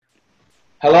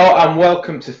Hello and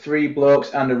welcome to Three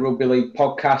Blokes and a Rugby League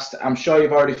podcast. I'm sure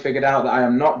you've already figured out that I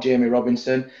am not Jamie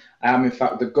Robinson. I am in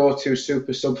fact the go-to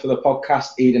super sub for the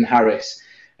podcast, Eden Harris.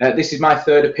 This is my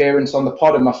third appearance on the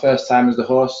pod and my first time as the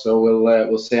host, so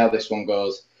we'll see how this one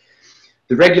goes.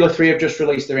 The regular three have just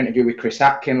released their interview with Chris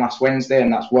Atkin last Wednesday,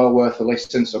 and that's well worth a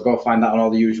listen, so go find that on all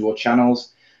the usual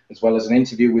channels, as well as an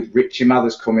interview with Richie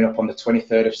Mathers coming up on the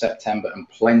 23rd of September and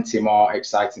plenty more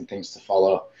exciting things to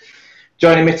follow.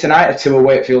 Joining me tonight are two of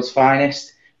Wakefield's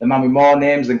finest. The man with more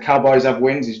names than Cowboys have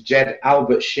wins is Jed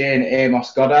Albert Shane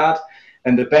Amos Goddard,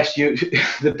 and the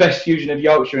best fusion of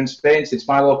Yorkshire and Spain since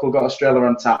my local got Australia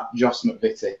on tap, Joss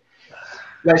McVitie.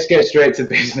 Let's get straight to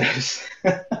business.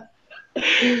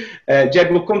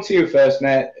 Jed, we'll come to you first,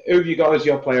 mate. Who have you got as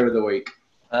your player of the week?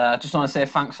 Just want to say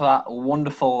thanks for that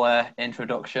wonderful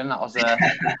introduction. That was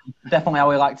definitely how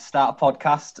we like to start a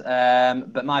podcast.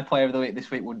 But my player of the week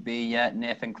this week would be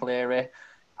Nathan Cleary,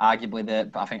 arguably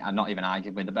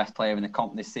the best player in the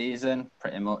comp this season.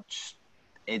 Pretty much,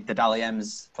 the Dally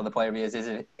M's for the player of the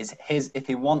year is his if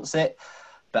he wants it.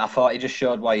 But I thought he just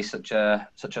showed why he's such a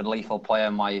lethal player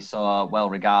and why he's so well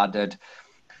regarded.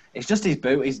 It's just his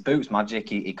boot. His boot's magic.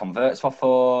 He converts for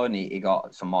fun. He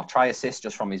got some more try assists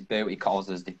just from his boot. He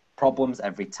causes the problems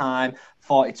every time.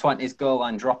 40-20s goal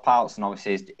line dropouts, and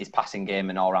obviously his passing game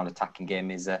and all-round attacking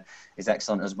game is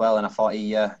excellent as well. And I thought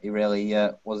he really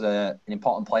was an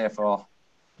important player for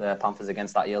the Panthers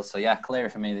against that Eels. So yeah, Cleary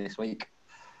for me this week.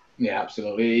 Yeah,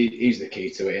 absolutely. He's the key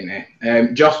to it, isn't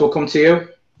he? Joss, we'll come to you.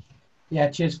 Yeah,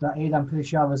 cheers for that, Ed. I'm pretty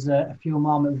sure there's a few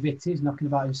more McVitties knocking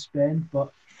about in Spain,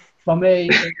 but for me,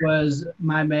 it was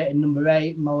my mate in number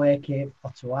 8, Moeke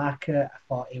Fotuaka. I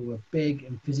thought he was big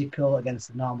and physical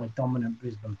against the normally dominant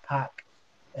Brisbane pack.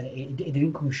 And he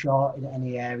didn't come short in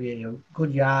any area.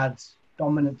 Good yards,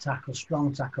 dominant tackles,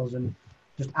 strong tackles, and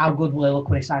just how good will he look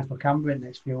when he signs for Canberra in the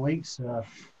next few weeks? So.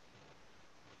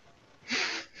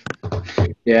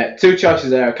 Yeah, two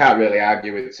choices there I can't really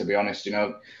argue with, to be honest.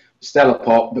 Stellar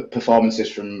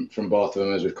performances from both of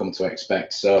them, as we've come to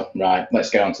expect. So, right, let's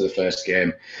get on to the first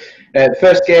game. The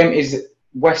first game is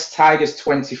West Tigers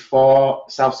 24,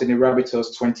 South Sydney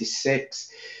Rabbitohs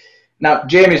 26. Now,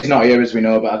 Jamie's not here, as we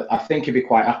know, but I think he'd be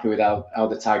quite happy with how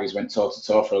the Tigers went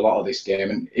toe-to-toe for a lot of this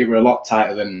game, and it were a lot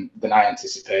tighter than I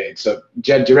anticipated. So,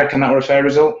 Jed, do you reckon that were a fair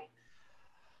result?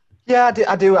 Yeah,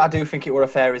 I do think it were a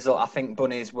fair result. I think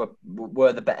Bunnies were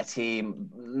the better team,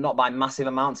 not by massive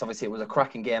amounts. Obviously, it was a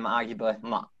cracking game, arguably.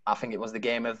 I think it was the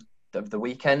game of the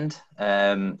weekend.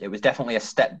 It was definitely a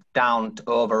step down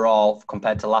overall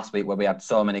compared to last week where we had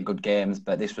so many good games,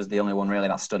 but this was the only one really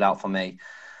that stood out for me.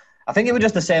 I think it was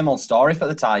just the same old story for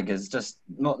the Tigers, just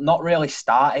not really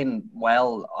starting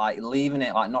well, like leaving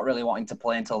it, like not really wanting to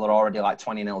play until they're already like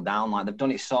 20-0 down. Like they've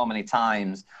done it so many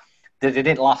times. They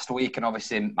did last week and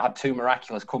obviously had two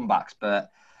miraculous comebacks,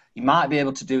 but you might be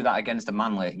able to do that against a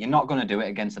Manly. You're not going to do it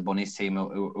against a Bunnies team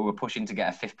who are pushing to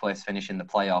get a 5th place finish in the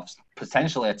playoffs,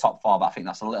 potentially a top 4, but I think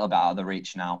that's a little bit out of the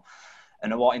reach now.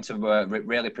 And they're wanting to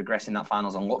really progress in that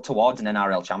finals and look towards an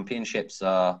NRL championship.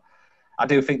 So I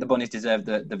do think the Bunnies deserve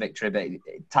the victory, but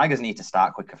Tigers need to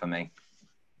start quicker for me.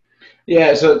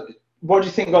 Yeah, so what do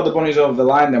you think got the Bunnies over the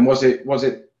line then? Was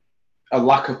it a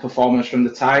lack of performance from the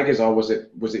Tigers, or was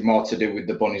it more to do with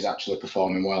the Bunnies actually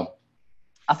performing well?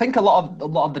 I think a lot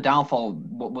of the downfall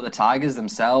were the Tigers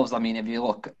themselves. I mean, if you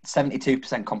look,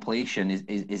 72% completion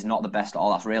is not the best at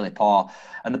all. That's really poor.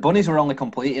 And the Bunnies were only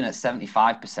completing at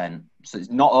 75%, so it's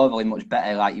not overly much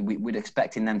better. Like we'd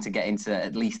expecting them to get into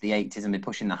at least the 80s and be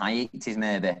pushing the high 80s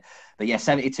maybe. But yeah,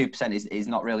 72% is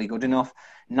not really good enough.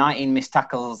 19 missed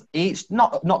tackles each,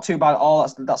 not too bad at all.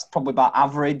 That's probably about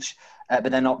average. But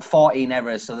they're not 14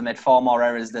 errors, so they made 4 more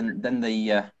errors than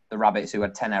the Rabbits, who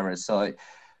had 10 errors. So,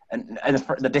 and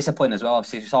the discipline as well.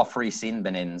 Obviously, you saw 3 sin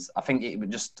bin-ins. I think it was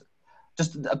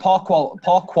just a poor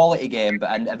quality game,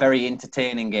 but a very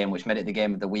entertaining game, which made it the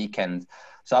game of the weekend.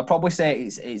 So I'd probably say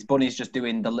it's Bunnies just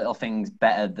doing the little things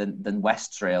better than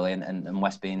West's really, and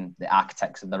West being the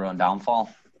architects of their own downfall.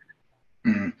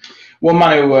 Mm. One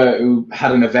man who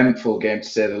had an eventful game, to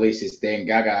say the least, is Dane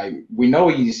Gagai. We know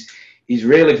he's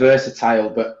really versatile,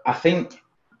 but I think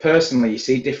personally you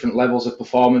see different levels of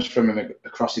performance from him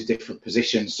across his different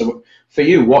positions. So for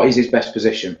you, what is his best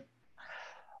position?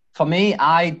 For me,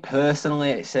 I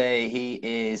personally say he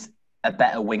is a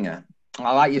better winger.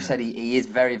 Like you said, he is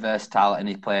very versatile, and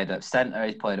he's played at centre,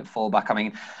 he's played at fullback. I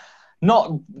mean,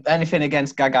 not anything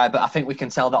against Gagai, but I think we can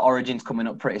tell that Origin's coming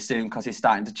up pretty soon because he's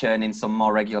starting to churn in some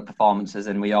more regular performances,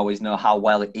 and we always know how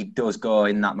well he does go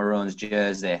in that Maroons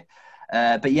jersey.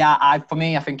 But yeah, for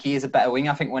me, I think he is a better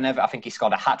winger. I think he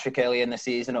scored a hat-trick earlier in the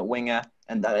season at winger.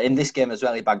 And in this game as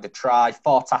well, he bagged a try,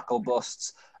 4 tackle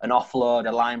busts, an offload,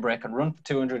 a line break, and run for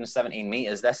 217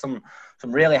 metres. There's some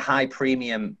really high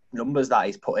premium numbers that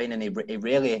he's put in, and he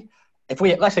really,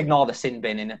 let's ignore the sin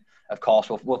bin in, of course,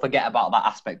 we'll forget about that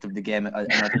aspect of the game,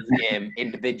 game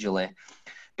individually.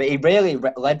 But he really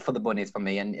led for the Bunnies for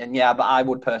me, and yeah, but I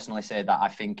would personally say that I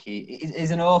think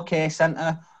he's an okay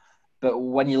centre, but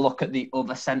when you look at the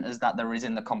other centres that there is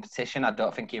in the competition, I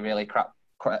don't think he really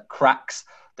cracks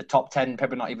the top 10,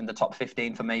 probably not even the top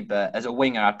 15 for me. But as a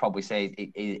winger, I'd probably say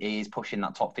he is pushing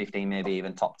that top 15, maybe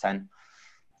even top 10.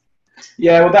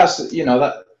 Yeah, well, that's,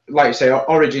 that, like you say,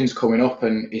 Origin's coming up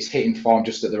and he's hitting form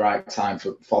just at the right time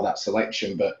for that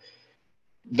selection. But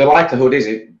the likelihood is,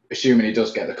 assuming he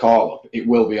does get the call up, it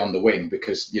will be on the wing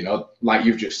because, like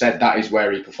you've just said, that is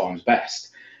where he performs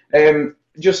best.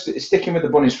 Just sticking with the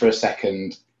Bunnies for a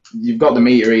second, you've got the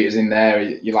meter eaters in there.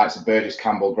 You like the Burgess,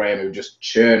 Campbell, Graham, who just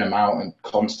churn them out and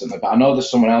constantly. But I know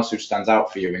there's someone else who stands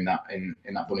out for you in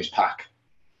that Bunnies pack.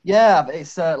 Yeah,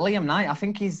 it's Liam Knight. I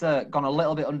think he's gone a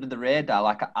little bit under the radar.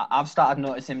 Like I've started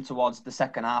noticing him towards the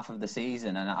second half of the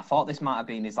season, and I thought this might have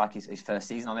been his first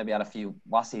season, or maybe had a few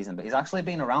last season. But he's actually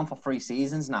been around for 3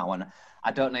 seasons now, and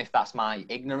I don't know if that's my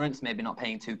ignorance, maybe not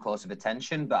paying too close of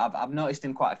attention. But I've noticed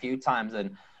him quite a few times,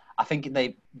 and I think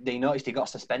they noticed he got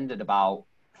suspended about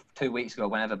 2 weeks ago.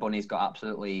 Whenever Bunnies got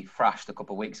absolutely thrashed a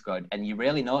couple of weeks ago, and you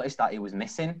really noticed that he was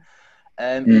missing.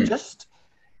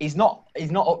 He's not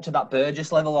up to that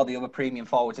Burgess level or the other premium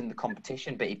forwards in the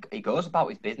competition, but he goes about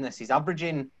his business. He's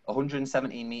averaging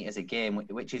 117 metres a game,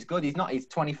 which is good. He's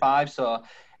 25, so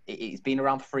he's been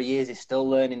around for 3 years. He's still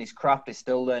learning his craft. He's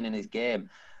still learning his game.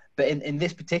 But in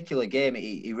this particular game,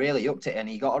 he really upped it, and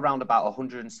he got around about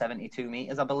 172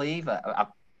 metres, I believe.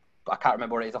 I can't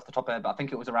remember what it is off the top of it, but I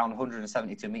think it was around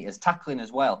 172 metres, tackling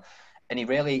as well. And he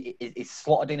really is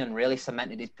slotted in and really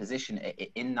cemented his position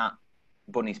in that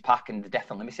Bunnies pack, and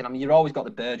definitely missing. I mean, you've always got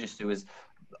the Burgess, who has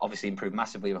obviously improved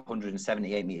massively with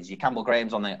 178 metres. Your Campbell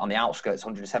Graham's on the outskirts,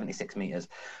 176 metres.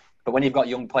 But when you've got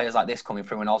young players like this coming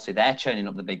through, and also they're churning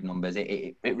up the big numbers,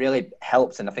 it really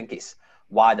helps. And I think it's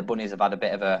why the Bunnies have had a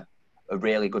bit of a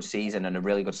really good season and a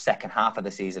really good second half of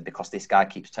the season, because this guy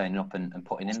keeps turning up and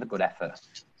putting in the good effort.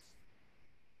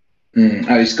 And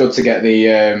it's good to get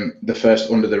the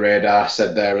first under the radar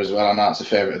said there as well. I know that's a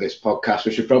favourite of this podcast.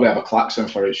 We should probably have a klaxon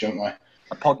for it, shouldn't we?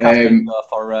 A podcast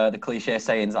for the cliche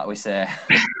sayings that we say.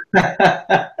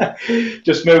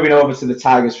 Just moving over to the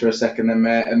Tigers for a second, then,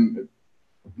 mate, and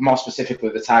more specifically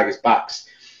the Tigers' backs.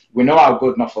 We know how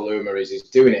good Nofaluma is. He's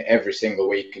doing it every single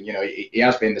week, and he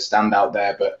has been the standout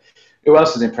there. But who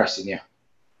else is impressing you?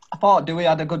 I thought Dewey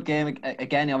had a good game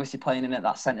again. Obviously playing in at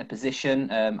that centre position.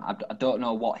 I don't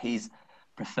know what his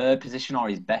preferred position or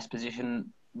his best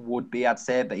position would be, I'd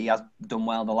say, but he has done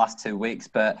well the last 2 weeks.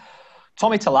 But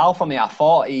Tommy Talau, for me, I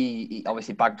thought he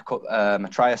obviously bagged a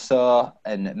try or so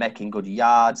and making good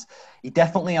yards. He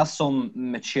definitely has some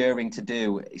maturing to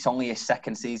do. It's only his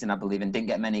second season, I believe, and didn't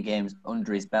get many games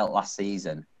under his belt last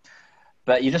season.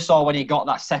 But you just saw when he got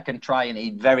that second try, and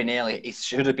it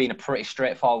should have been a pretty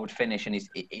straightforward finish, and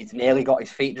he's nearly got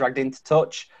his feet dragged into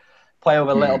touch. Player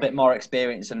with a little bit more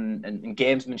experience and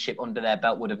gamesmanship under their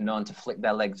belt would have known to flick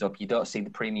their legs up. You don't see the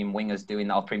premium wingers doing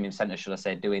that, or premium centres, should I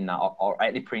say, doing that, or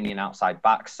any premium outside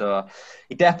backs. So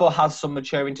he definitely has some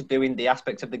maturing to do in the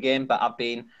aspects of the game, but I've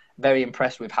been very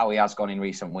impressed with how he has gone in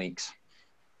recent weeks.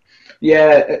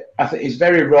 Yeah, I think he's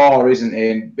very raw, isn't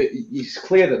he? But it's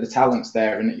clear that the talent's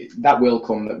there, and that will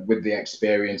come with the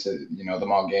experience, the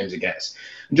more games he gets.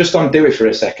 And just on Dewey for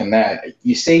a second there,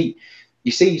 you see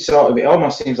sort of, it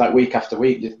almost seems like week after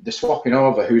week, they're swapping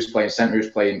over who's playing centre, who's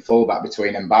playing fullback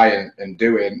between Mbaye and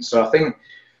Dewey. And so I think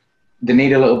they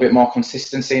need a little bit more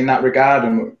consistency in that regard,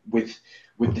 and with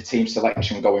the team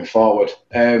selection going forward.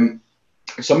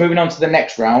 So moving on to the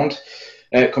next round,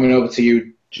 coming over to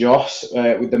you, Joss,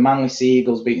 with the Manly Sea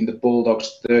Eagles beating the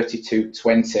Bulldogs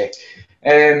 32-20.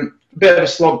 Bit of a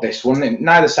slog, this one.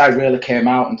 Neither side really came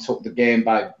out and took the game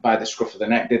by the scruff of the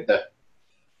neck, did they?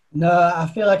 No, I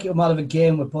feel like it was more of a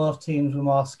game where both teams were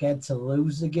more scared to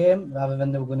lose the game rather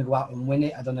than they were going to go out and win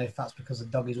it. I don't know if that's because the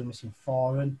Doggies were missing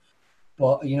Foran.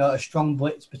 But, a strong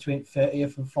blitz between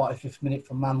 30th and 45th minute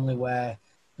for Manly where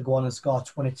they go on and score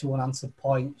 22 unanswered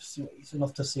points. It's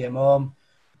enough to see them home.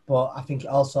 But I think it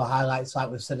also highlights, like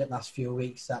we've said it last few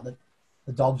weeks, that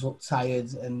the Dogs look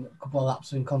tired and a couple of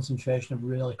lapses in concentration have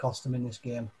really cost them in this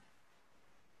game.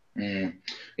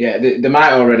 Yeah, they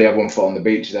might already have one foot on the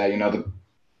beach there.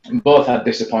 Both had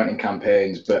disappointing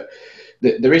campaigns, but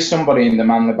there is somebody in the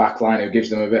Manly back line who gives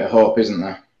them a bit of hope, isn't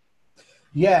there?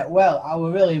 Yeah, well, I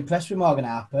was really impressed with Morgan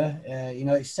Harper.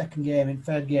 It's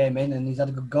third game in, and he's had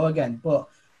a good go again. But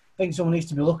think someone needs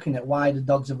to be looking at why the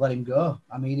Dogs have let him go.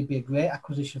 I mean, he'd be a great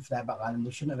acquisition for their backline, and they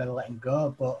shouldn't have ever let him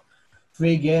go. But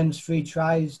 3 games, 3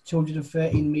 tries,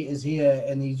 213 metres here,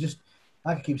 and he's just,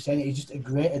 like I keep saying, he's just a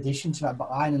great addition to that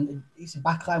backline. And it's a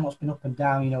backline what's been up and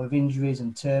down, with injuries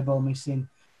and Turbo missing.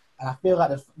 And I feel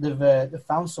like they've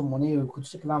found someone here who could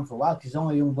stick around for a while because he's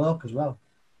only a young bloke as well.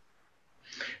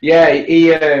 Yeah,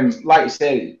 he like you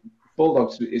said,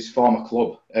 Bulldogs is his former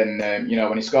club, and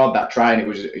when he scored that try, and it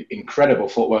was incredible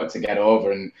footwork to get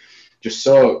over, and just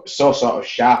so sort of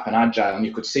sharp and agile, and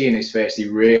you could see in his face he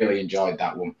really enjoyed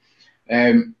that one.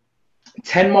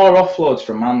 10 more offloads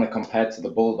from Manly compared to the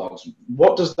Bulldogs.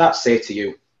 What does that say to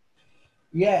you?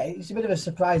 Yeah, it's a bit of a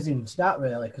surprising stat,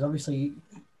 really, because obviously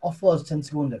offloads tend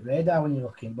to go under the radar when you're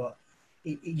looking, but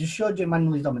it just showed you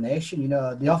Manly's domination.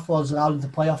 The offloads allowed them to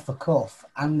play off the cuff,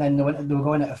 and then they were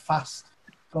going at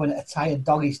a tired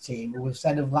Doggies team who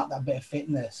said have lacked that bit of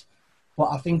fitness. But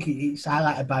I think it's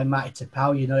highlighted by Matty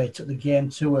Tapau. He took the game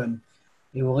to him.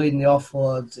 He was leading the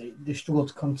offloads. They struggled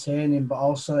to contain him, but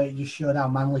also it just showed how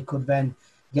Manly could then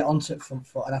get onto it front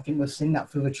foot. And I think we've seen that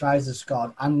through the tries they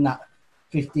scored and that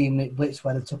 15-minute blitz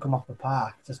where they took him off the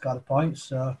park to score the points.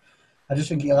 So I just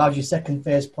think it allows you second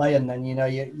phase play, and then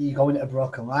you go into a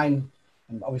broken line,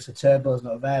 and obviously Turbo's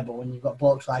not there. But when you've got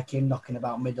blokes like him knocking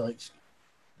about middle, it's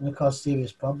going to cause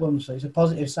serious problems. So it's a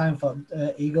positive sign for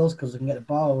Eagles because they can get the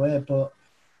ball away, but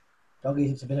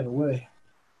Doggies, it's a bit of a worry.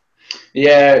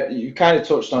 Yeah, you kind of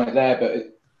touched on it there,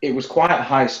 but it was quite a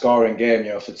high-scoring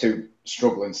game, for 2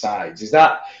 struggling sides.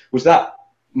 Was that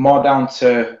more down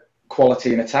to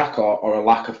quality in attack or a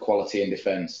lack of quality in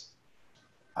defence?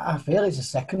 I feel it's a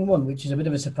second one, which is a bit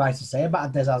of a surprise to say about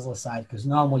a Des Hasler side, because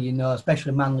normally,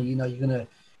 especially Manly, your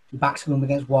back's going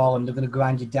against wall and they're going to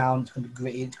grind you down. It's going to be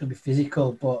gritty, it's going to be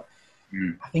physical, but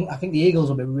I think the Eagles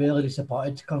will be really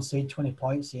disappointed to concede 20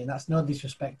 points here, and that's no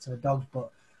disrespect to the Dogs, but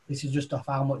this is just off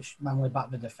how much Manly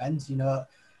backed the defence,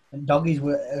 And Doggies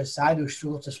were a side who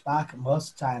struggled to spark at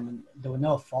most of the time, and there were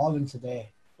no forward today.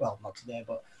 Well, not today,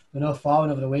 but there were no forward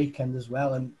over the weekend as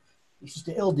well, and it's just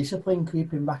the ill discipline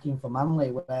creeping back in for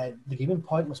Manly, where they're giving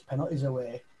pointless penalties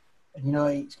away, and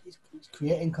it's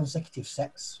creating consecutive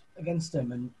sets against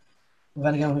them. And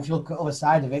then again, if you look at the other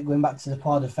side of it, going back to the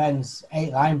poor defence,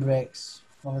 8 line breaks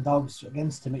from the Dogs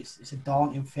against them, it's a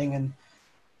daunting thing, and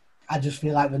I just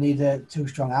feel like they need 2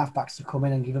 strong halfbacks to come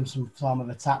in and give them some form of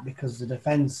attack, because the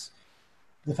defence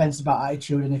is about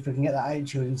attitude, and if we can get that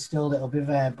attitude instilled, it'll be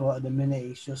there. But at the minute, it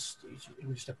was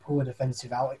just a poor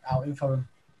defensive outing for them.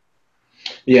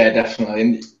 Yeah, definitely.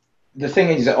 And the thing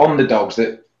is that on the Dogs,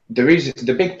 that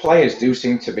the big players do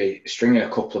seem to be stringing a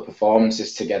couple of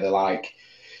performances together.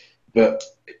 But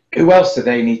who else do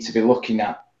they need to be looking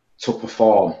at to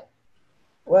perform?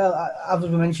 Well, as we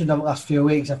mentioned over the last few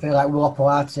weeks, I feel like Will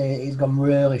Opolate, he's gone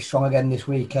really strong again this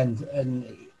weekend,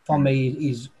 and for me,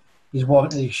 he's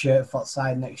warranted his shirt for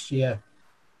side next year.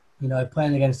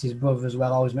 Playing against his brother as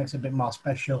well always makes it a bit more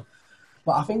special.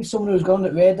 But I think someone who's gone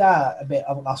at radar a bit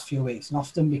over the last few weeks, and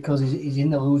often because he's in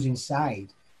the losing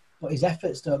side, but his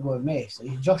efforts don't go amiss,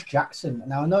 is Josh Jackson.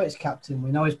 Now, I know it's captain,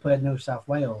 we know he's played New South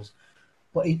Wales,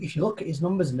 but if you look at his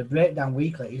numbers in the breakdown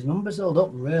weekly, his numbers hold up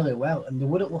really well, and they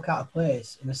wouldn't look out of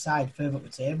place in a side further up the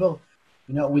table.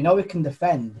 We know he can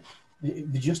defend.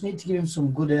 They just need to give him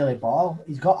some good early ball.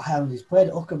 He's got hands. He's played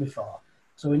at hooker before,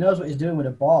 so he knows what he's doing with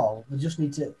the ball. They just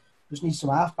need some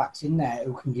halfbacks in there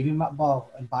who can give him that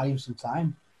ball and buy him some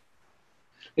time.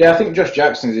 Yeah, I think Josh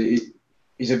Jackson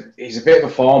he's a bit of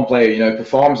a form player.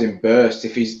 Performs in bursts.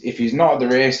 If he's not at the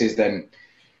races, then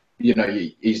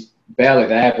he's barely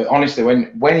there. But honestly,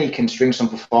 when he can string some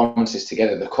performances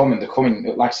together, they're coming.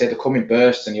 Like I said, they're coming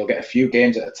bursts, and you'll get a few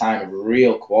games at a time of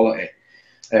real quality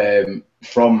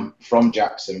from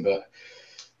Jackson. But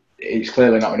it's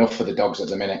clearly not enough for the Dogs at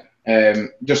the minute.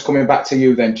 Just coming back to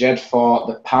you then, Jed, for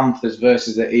the Panthers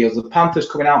versus the Eels. The Panthers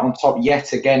coming out on top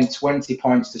yet again, 20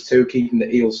 points to 2, keeping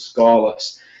the Eels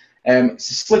scoreless. It's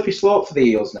a slippery slope for the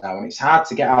Eels now, and it's hard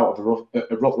to get out of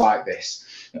a rut like this.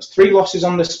 That's 3 losses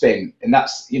on the spin, and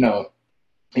that's,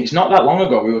 it's not that long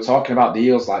ago we were talking about the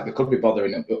Eels like they could be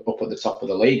bothering up at the top of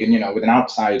the league, and, with an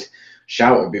outside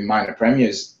shout of being minor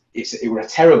premiers, it was a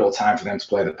terrible time for them to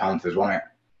play the Panthers, wasn't it?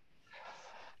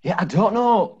 Yeah, I don't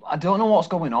know what's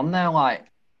going on there.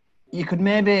 You could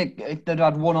maybe, if they'd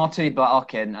had 1 or 2, but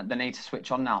okay, they need to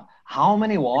switch on now. How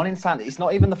many warning signs? It's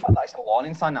not even the fact that it's a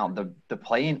warning sign now. They're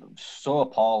playing so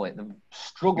poorly. They've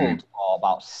struggled for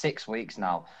about 6 weeks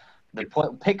now. They've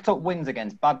picked up wins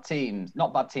against bad teams.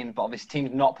 Not bad teams, but obviously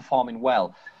teams not performing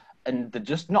well. And they're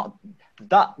just not...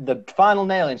 The final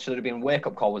nailing should have been a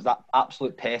wake-up call was that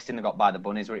absolute pasting they got by the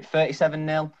Bunnies. Were it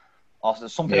 37-0? Or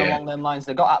something along them lines.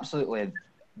 They got absolutely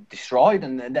destroyed,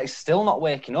 and they're still not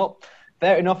waking up.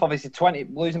 Fair enough, obviously,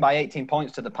 losing by 18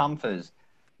 points to the Panthers,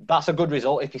 that's a good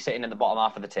result if you're sitting in the bottom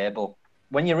half of the table.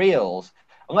 When you're Eels,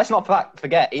 and let's not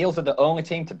forget, Eels are the only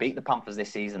team to beat the Panthers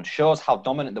this season. Shows how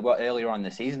dominant they were earlier on in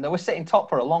the season. They were sitting top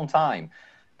for a long time.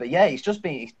 But yeah, it's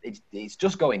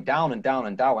just going down and down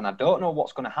and down, and I don't know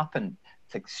what's going to happen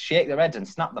to shake their heads and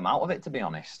snap them out of it, to be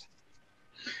honest.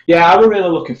 Yeah, I was really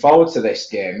looking forward to this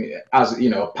game. As you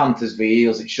know, Panthers v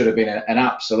Eels, it should have been an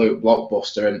absolute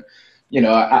blockbuster. And you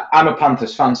know, I'm a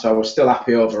Panthers fan, so I was still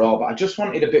happy overall. But I just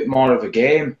wanted a bit more of a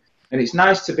game, and it's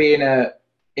nice to be in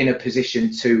a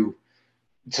position to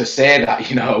say that,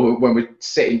 you know, when we're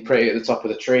sitting pretty at the top of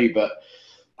the tree. But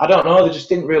I don't know, they just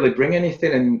didn't really bring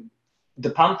anything, and the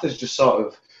Panthers just sort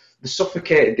of they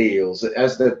suffocated the Eels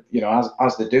as they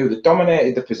do. They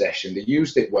dominated the possession, they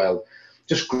used it well,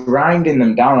 just grinding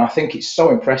them down. I think it's so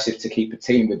impressive to keep a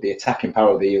team with the attacking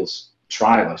power of the Eels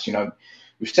tryless. You know,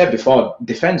 we've said before,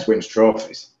 defence wins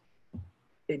trophies.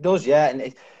 It does, yeah,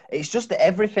 and it's just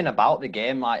everything about the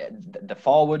game. Like the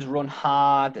forwards run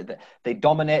hard, they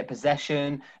dominate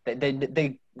possession.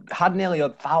 They had nearly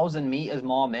 1,000 meters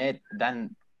more made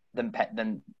than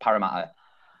Parramatta.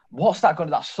 What's that going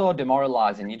to? That's so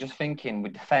demoralising. You're just thinking we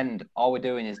defend. All we're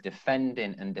doing is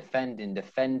defending and defending.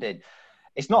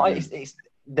 It's not.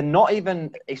 They're not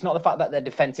even. It's not the fact that their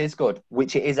defence is good,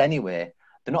 which it is anyway.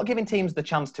 They're not giving teams the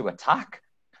chance to attack.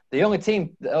 The only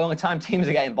time teams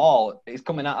are getting ball is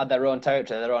coming out of their own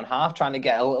territory, their own half, trying to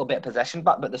get a little bit of possession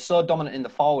back. But they're so dominant in the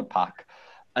forward pack,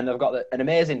 and they've got an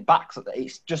amazing back.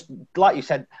 It's just like you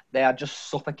said, they are just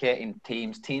suffocating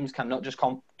teams. Teams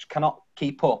cannot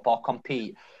keep up or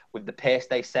compete with the pace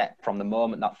they set from the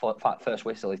moment that first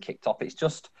whistle is kicked off. It's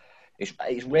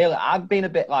really. I've been a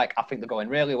bit like, I think they're going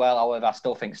really well. However, I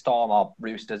still think Storm or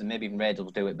Roosters and maybe even Raiders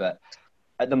will do it, but.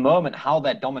 At the moment, how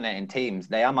they're dominating teams,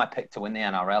 they are my pick to win the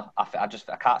NRL.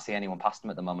 I can't see anyone past them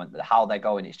at the moment. How they're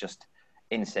going, it's just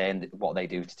insane what they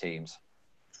do to teams.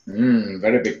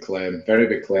 Very big claim,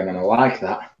 and I like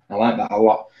that. I like that a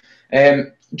lot.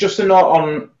 Just a note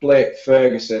on Blake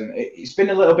Ferguson. It's been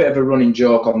a little bit of a running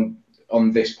joke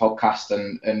on this podcast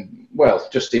and well,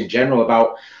 just in general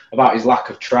about his lack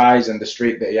of tries and the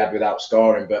streak that he had without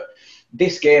scoring, but.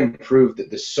 This game proved that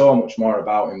there's so much more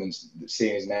about him than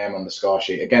seeing his name on the score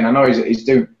sheet. Again, I know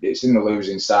it's in the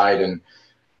losing side and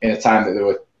in a time that they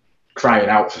were crying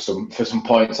out for some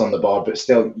points on the board, but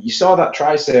still, you saw that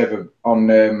try save on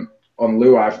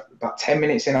Luai about 10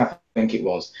 minutes in, I think it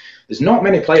was. There's not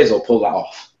many players who'll pull that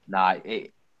off. Nah,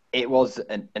 it was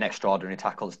an extraordinary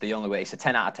tackle. It's the only way. It's a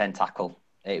 10 out of 10 tackle.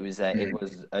 It was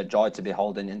a joy to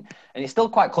behold, and it's still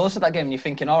quite close to that game. And you're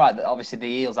thinking, all right, obviously the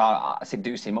Eels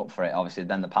do seem up for it. Obviously,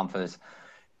 then the Panthers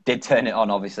did turn it on.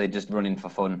 Obviously, just running for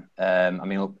fun. I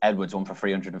mean, Edwards won for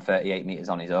 338 meters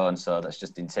on his own, so that's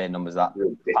just insane numbers that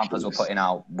ridiculous. Panthers were putting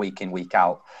out week in, week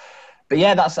out. But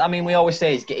yeah, that's. I mean, we always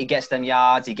say he gets them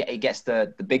yards, he gets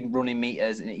the big running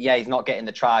meters. And yeah, he's not getting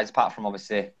the tries apart from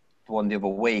obviously one the other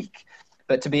week.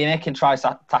 But to be making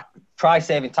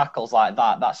try-saving tackles like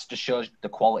that just shows the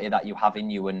quality that you have in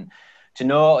you. And to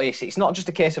know it's not just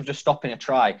a case of just stopping a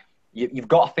try. You've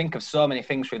got to think of so many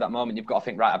things through that moment. You've got to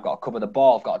think, right, I've got to cover the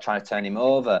ball. I've got to try to turn him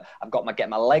over. I've got to get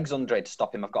my legs under it to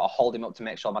stop him. I've got to hold him up to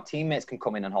make sure my teammates can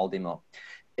come in and hold him up.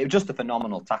 It was just a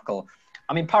phenomenal tackle.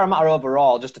 I mean, Parramatta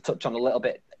overall, just to touch on a little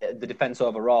bit, the defence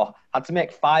overall, had to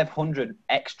make 500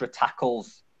 extra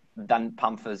tackles than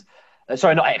Panthers.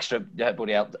 Sorry, not extra,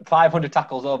 buddy. 500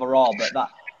 tackles overall, but that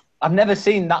I've never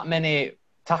seen that many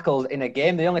tackles in a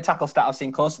game. The only tackle stat I've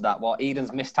seen close to that was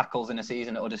Eden's missed tackles in a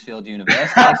season at Huddersfield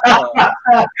University. So,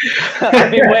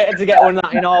 I've been waiting to get one of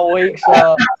that in all week.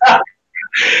 So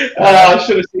I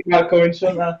should have seen that coming,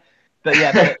 shouldn't I? But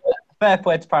yeah, fair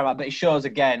play to Paramount. But it shows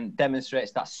again,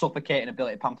 demonstrates that suffocating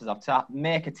ability Panthers have to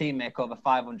make a team make over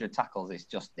 500 tackles.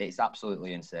 It's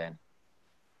absolutely insane.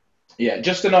 Yeah,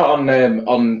 just a note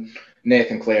on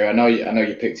Nathan Cleary. I know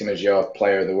you picked him as your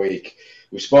player of the week.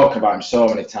 We've spoken about him so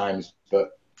many times,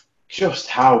 but just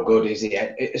how good is he,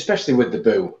 especially with the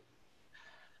boo?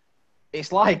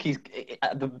 It's like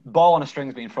the ball on a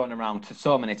string's been thrown around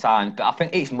so many times, but I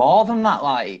think it's more than that.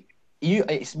 Like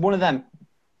it's one of them.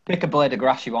 Pick a blade of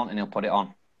grass you want, and he'll put it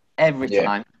on every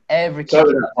time. Every so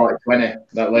that 40-20,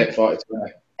 that late 40-20.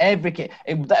 Every kick,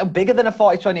 bigger than a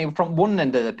 40-20 from one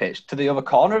end of the pitch to the other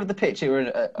corner of the pitch. It was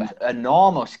an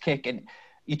enormous kick. And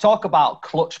you talk about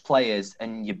clutch players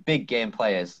and your big game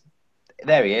players.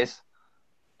 There he is.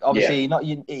 Obviously,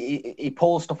 he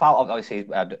pulls stuff out. Obviously,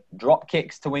 he had drop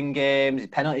kicks to win games,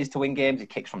 penalties to win games. He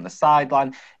kicks from the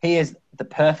sideline. He is the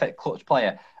perfect clutch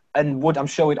player. And I'm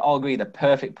sure we'd all agree, the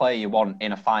perfect player you want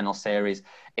in a final series.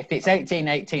 If it's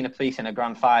 18-18 apiece in a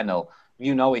grand final,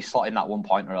 you know he's slotting that 1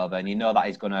 pointer over, and you know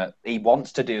that he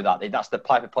wants to do that. That's the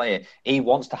type of player. He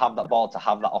wants to have that ball to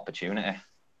have that opportunity.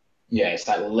 Yeah, it's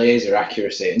like laser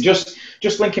accuracy. And just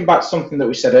linking back to something that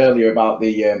we said earlier about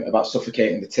about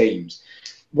suffocating the teams.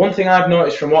 One thing I've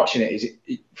noticed from watching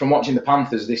the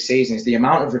Panthers this season is the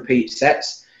amount of repeat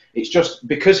sets. It's just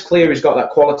because Cleary's got that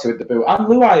quality with the boot, and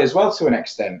Luai as well to an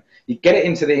extent. You get it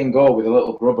into the in goal with a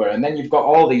little grubber, and then you've got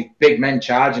all these big men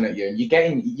charging at you, and you're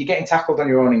getting tackled on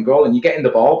your own in goal, and you're getting the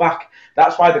ball back.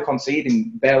 That's why they're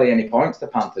conceding barely any points, the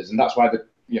Panthers, and that's why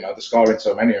they're scoring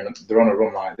so many, and they're on a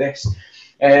run like this.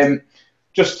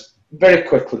 Just very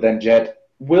quickly then, Jed,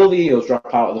 will the Eels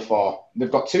drop out of the 4? They've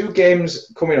got 2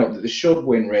 games coming up that they should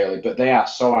win, really, but they are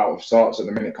so out of sorts at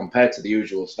the minute compared to the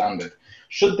usual standard.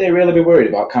 Should they really be worried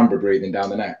about Canberra breathing down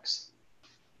the necks?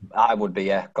 I would be,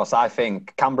 yeah, because I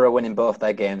think Canberra are winning both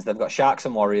their games. They've got Sharks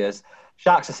and Warriors.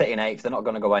 Sharks are sitting 8th. They're not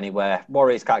going to go anywhere.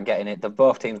 Warriors can't get in it.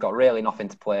 Both teams got really nothing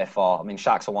to play for. I mean,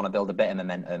 Sharks will want to build a bit of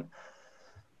momentum.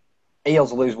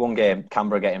 Eels lose 1 game.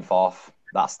 Canberra getting 4th.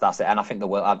 That's it. And I think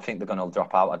I think they're going to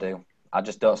drop out. I do. I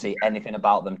just don't see anything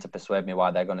about them to persuade me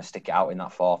why they're going to stick it out in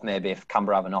that 4th. Maybe if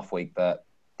Canberra have an off week, but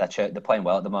they're playing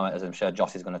well at the moment, as I'm sure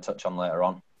Joss is going to touch on later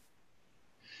on.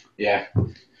 Yeah,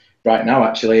 right now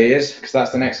actually he is, because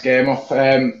that's the next game up.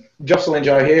 Joss will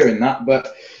enjoy hearing that,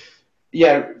 but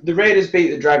yeah, the Raiders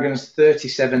beat the Dragons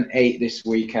 37-8 this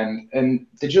weekend, and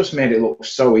they just made it look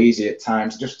so easy at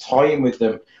times, just toying with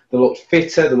them. They looked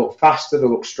fitter, they looked faster, they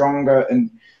looked stronger, and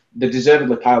they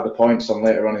deservedly piled the points on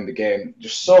later on in the game.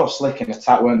 Just so slick in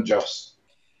attack, weren't Joss?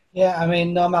 Yeah, I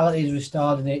mean, normality is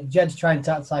restored in it. Jed's trying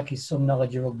to act like he's some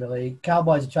knowledge of rugby league.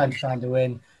 Cowboys are trying to find a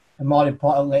win. And more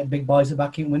importantly, big boys are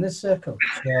back in winners' circle.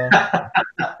 So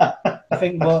I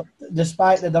think, but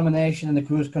despite the domination and the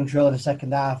cruise control in the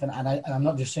second half, and I'm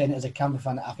not just saying it as a Canberra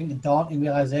fan, I think the daunting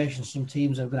realisation some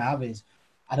teams are going to have is,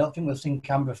 I don't think we've seen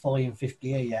Canberra fully in fifth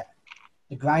gear yet.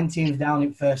 The grind teams down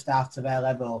in first half to their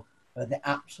level, they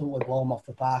absolutely blow them off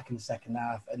the park in the second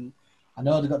half. And I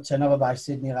know they got turned over by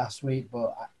Sydney last week,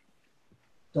 but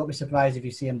don't be surprised if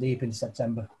you see them deep in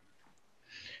September.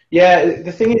 Yeah,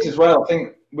 the thing is as well, I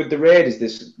think with the Raiders,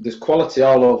 there's quality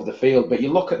all over the field, but you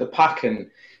look at the pack and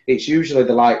it's usually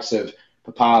the likes of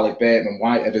Papali, Bateman,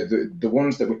 Whitehead, the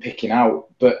ones that we're picking out.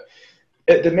 But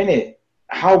at the minute,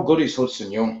 how good is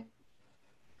Hudson Young?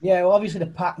 Yeah, well, obviously the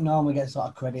pack normally gets a lot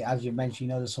of credit, as you mentioned.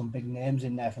 You know, there's some big names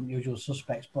in there from usual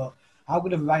suspects, but how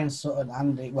good have Ryan Sutton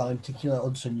and, well, in particular,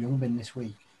 Hudson Young been this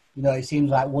week? You know, it seems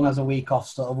like one has a week off,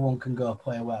 so everyone can go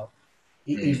play well.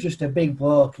 He's just a big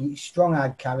bloke. He's strong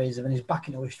hard carries, and he's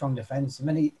backing up with strong defence. And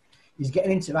then he's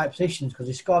getting into the right positions because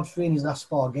he scored 3 in his last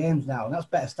 4 games now, and that's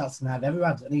better stats than I've ever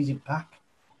had. And he's in pack.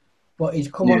 But he's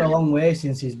come on a long way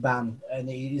since his ban, and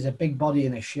he's a big body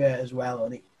in a shirt as well.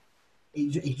 And he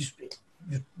just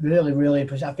really, really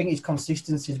impressive. I think his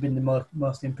consistency has been the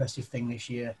most impressive thing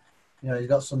this year. You know, he's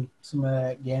got some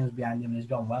games behind him, and he's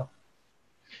gone well.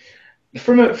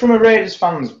 From a Raiders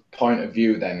fan's point of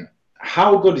view, then,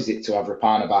 how good is it to have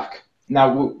Rapana back?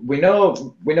 Now we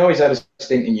know he's had a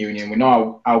stint in Union. We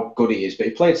know how good he is, but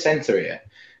he played centre here,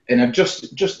 and I've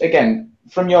just again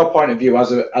from your point of view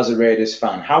as a Raiders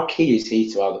fan, how key is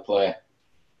he to how they play?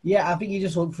 Yeah, I think you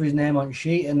just look for his name on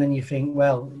sheet, and then you think,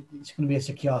 well, it's going to be a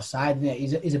secure side, isn't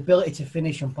it? His ability to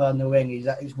finish and play on the wing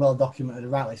is well documented,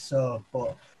 rightly so.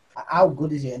 But how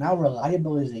good is it, and how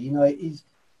reliable is it? You know,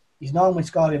 he's normally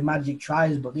scoring magic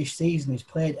tries, but this season he's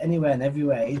played anywhere and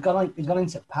everywhere. He's gone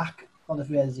into pack for the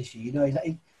Raiders this year. You know,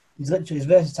 he's literally, his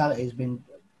versatility has been,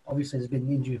 obviously there's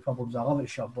been injury problems all over the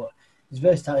shop, but his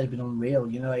versatility has been unreal.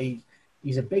 You know,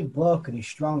 he's a big bloke and he's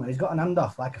strong, and he's got an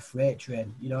handoff like a freight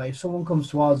train. You know, if someone comes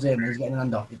towards him and he's getting an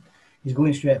handoff, he's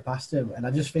going straight past him. And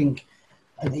I just think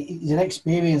he's an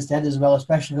experienced head as well,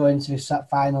 especially going into his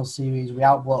final series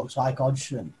without blokes like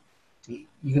Hodgson.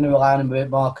 You're going to rely on him a bit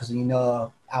more because you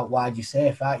know out wide you're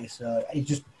safe, aren't you? So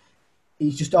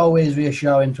he's just always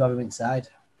reassuring to have him inside.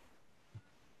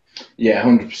 Yeah,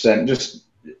 100%. Just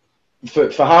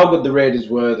for how good the Raiders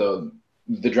were, though,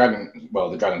 the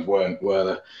Dragons weren't, were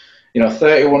they? You know,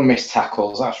 31 missed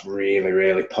tackles, that's really,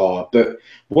 really poor. But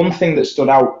one thing that stood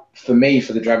out for me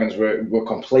for the Dragons were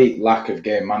complete lack of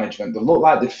game management. They looked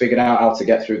like they'd figured out how to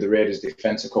get through the Raiders'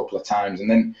 defence a couple of times, and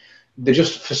then they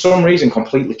just, for some reason,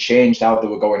 completely changed how they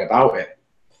were going about it.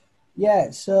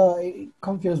 Yeah, so it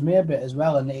confused me a bit as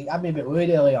well, and it had me a bit worried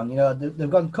early on. You know, they've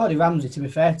gone Cody Ramsey, to be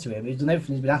fair to him. He's done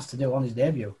everything he's been asked to do on his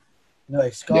debut. You know,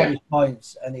 he scored his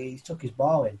points and he took his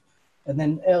ball in. And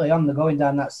then early on, they're going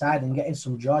down that side and getting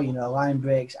some joy, you know, line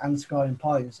breaks and scoring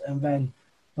points. And then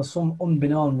for some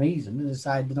unbeknown reason, they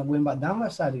decide they're not going back down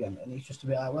that side again. And it's just a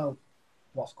bit like, well,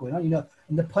 what's going on?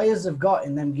 And the players they've got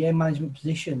in them game management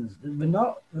positions, they're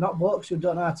not blokes who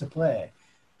don't know how to play.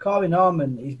 Corey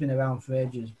Norman, he's been around for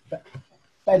ages.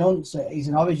 Ben Hunt's he's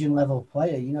an origin level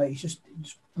player. It's just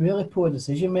really poor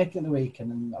decision making at the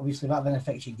weekend, and obviously that then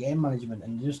affects your game management.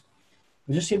 And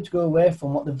we just seem to go away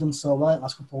from what they've done so well in the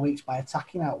last couple of weeks by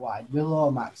attacking out wide, Will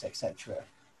Lomax, etc.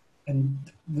 And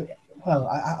well,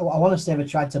 I want to say they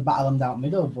tried to battle them down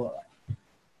middle, but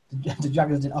the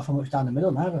Dragons didn't offer much down the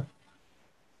middle neither.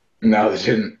 No, they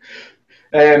didn't.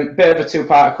 Bit of a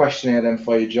two-part question here then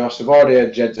for you, Josh. I've already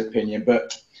heard Jed's opinion,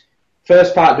 but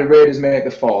first part, did Raiders make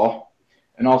the 4?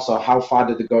 And also, how far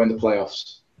did they go in the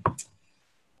playoffs?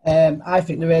 I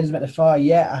think the Raiders made the 4.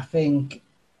 Yeah, I think,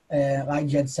 like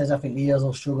Jed says, I think the Eels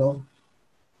will struggle.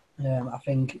 I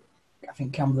think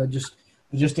Canberra just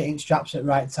hitting straps at the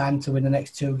right time to win the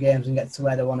next 2 games and get to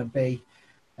where they want to be.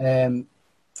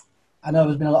 I know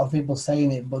there's been a lot of people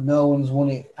saying it, but no one's won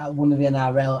the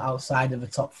NRL outside of the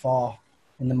top 4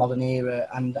 in the modern era.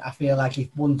 And I feel like if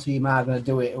one team are going to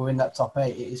do it, who are in that top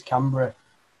 8, it is Canberra,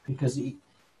 because if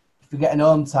you get an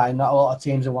home time, not a lot of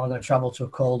teams are going to travel to a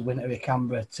cold wintry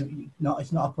Canberra.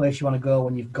 It's not a place you want to go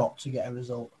when you've got to get a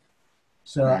result.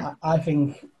 So I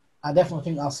definitely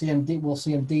think we'll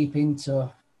see them deep into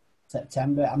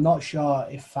September. I'm not sure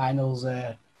if finals,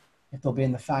 if they'll be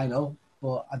in the final,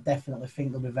 but I definitely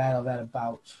think they'll be there or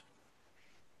thereabouts.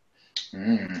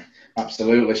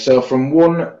 Absolutely. So from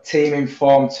one team in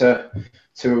form to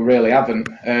who really haven't,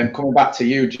 coming back to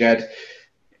you, Jed,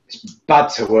 it's bad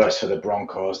to worse for the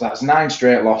Broncos. That's 9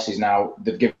 straight losses now.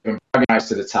 They've given bragging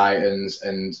to the Titans,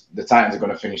 and the Titans are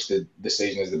going to finish the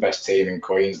season as the best team in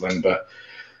Queensland. But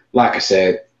like I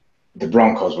said, the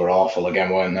Broncos were awful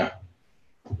again, weren't they?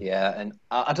 Yeah, and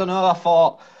I don't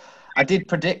know. I did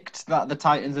predict that the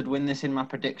Titans would win this in my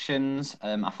predictions.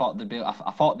 I thought they'd be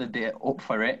up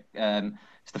for it.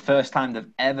 It's the first time they've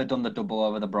ever done the double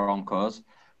over the Broncos.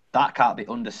 That can't be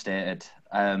understated.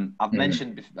 I've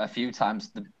mentioned a few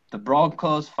times the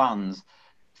Broncos fans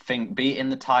think beating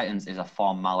the Titans is a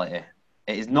formality.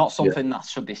 It is not something that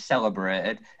should be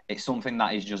celebrated. It's something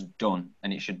that is just done,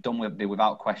 and it should be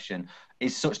without question.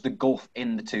 It's such the gulf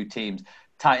in the two teams.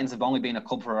 Titans have only been a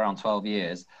club for around 12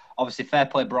 years. Obviously, fair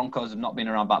play, Broncos have not been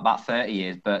around about 30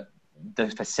 years, but the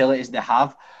facilities they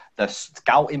have, the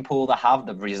scouting pool they have,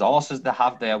 the resources they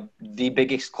have, they're the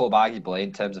biggest club, arguably,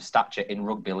 in terms of stature in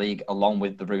rugby league, along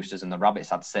with the Roosters and the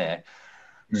Rabbits, I'd say.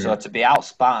 Yeah. So to be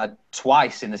outsparred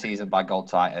twice in the season by Gold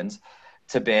Titans,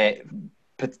 to be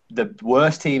the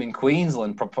worst team in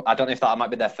Queensland, I don't know if that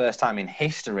might be their first time in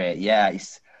history. Yeah,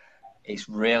 it's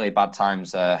really bad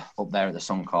times up there at the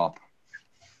Suncorp.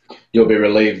 You'll be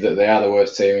relieved that they are the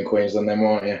worst team in Queensland then,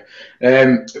 won't you?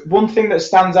 One thing that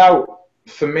stands out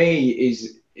for me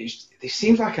is there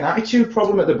seems like an attitude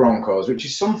problem at the Broncos, which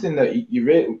is something that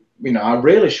I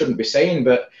really shouldn't be saying.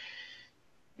 But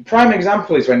the prime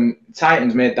example is when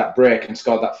Titans made that break and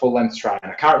scored that full-length try.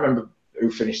 And I can't remember who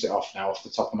finished it off now off the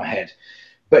top of my head.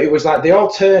 But it was like they all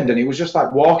turned and he was just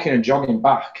like walking and jogging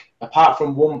back, apart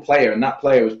from one player, and that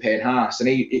player was Payne Haas. And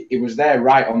he was there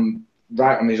right on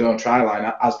his own try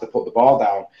line as they put the ball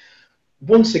down.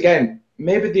 Once again,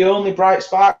 maybe the only bright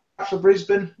spark for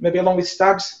Brisbane, maybe along with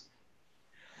Staggs.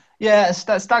 Yeah,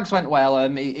 Staggs went well.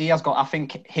 He has got, I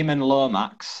think, him and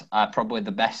Lomax are probably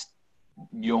the best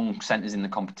young centres in the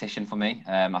competition for me.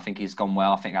 I think he's gone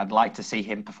well. I think I'd like to see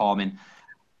him performing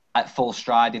at full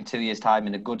stride in 2 years' time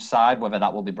in a good side. Whether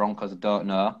that will be Broncos, I don't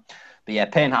know. But yeah,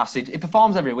 Payne Haas, he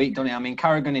performs every week, doesn't he? I mean,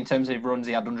 Carrigan, in terms of runs,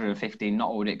 he had 115, not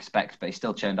what we'd expect, but he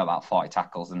still churned out about 40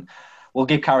 tackles. And we'll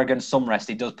give Carrigan some rest.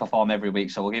 He does perform every week,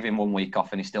 so we'll give him 1 week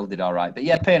off, and he still did all right. But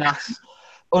yeah, Payne Haas,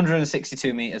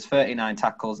 162 metres, 39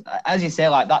 tackles. As you say,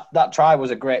 like that try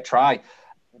was a great try.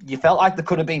 You felt like they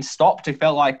could have been stopped. It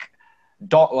felt like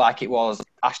it was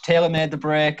Ash Taylor made the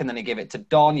break, and then he gave it to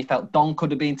Don. You felt Don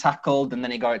could have been tackled, and then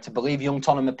he got it to believe young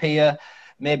Tonamapia.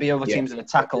 Maybe other teams would have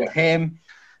tackled him.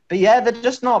 But yeah, they're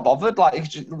just not bothered.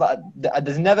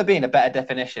 There's never been a better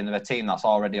definition of a team that's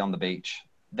already on the beach.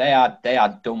 They are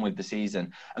done with the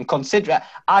season. And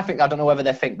I don't know whether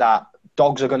they think that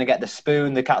Dogs are going to get the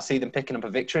spoon. They can't see them picking up a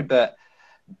victory. But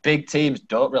big teams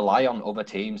don't rely on other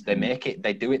teams. They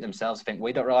do it themselves. Think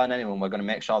we don't rely on anyone. We're going to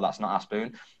make sure that's not our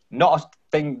spoon. Not a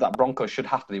thing that Broncos should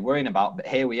have to be worrying about. But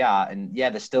here we are, and yeah,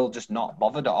 they're still just not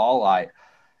bothered at all. A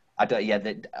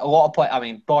lot of players. I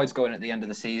mean, Boyd's going at the end of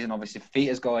the season. Obviously,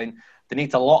 Fifita's going. They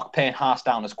need to lock Payne Haas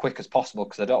down as quick as possible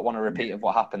because they don't want a repeat of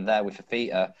what happened there with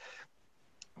Fifita.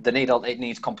 It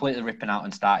needs completely ripping out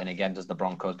and starting again, does the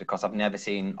Broncos, because I've never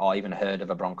seen or even heard of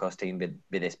a Broncos team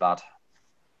be this bad.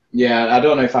 Yeah, I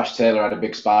don't know if Ash Taylor had a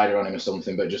big spider on him or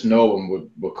something, but just no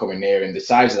one were coming near him. The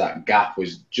size of that gap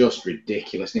was just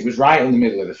ridiculous, and it was right in the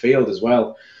middle of the field as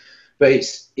well. But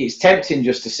it's tempting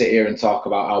just to sit here and talk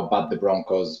about how bad the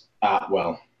Broncos are.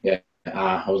 Well, yeah,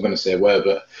 I was going to say were,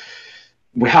 but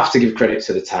we have to give credit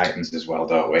to the Titans as well,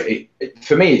 don't we?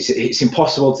 For me, it's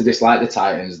impossible to dislike the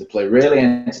Titans. They play really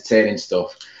entertaining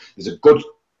stuff. There's a good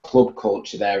club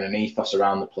culture there and an ethos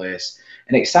around the place.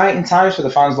 And exciting times for the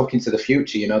fans looking to the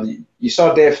future. You know, you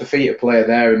saw Dave Fafita play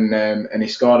there, and he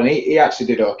scored, and he actually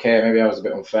did okay. Maybe I was a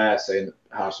bit unfair saying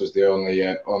House was the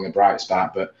only bright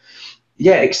spot, but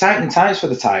yeah, exciting times for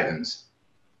the Titans.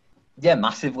 Yeah,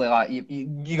 massively. Like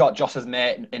you got Joss's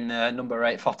mate in number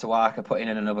 8, Fotuaka, putting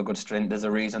in another good stint. There's a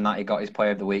reason that he got his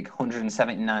Player of the Week.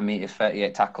 179 metres,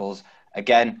 38 tackles.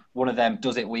 Again, one of them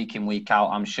does it week in, week out.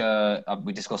 I'm sure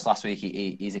we discussed last week.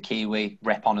 He's a Kiwi.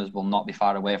 Rep honours will not be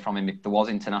far away from him. If there was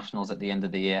internationals at the end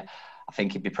of the year, I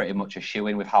think he'd be pretty much a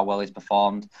shoo-in with how well he's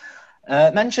performed.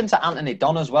 Mention to Anthony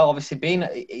Don as well. Obviously,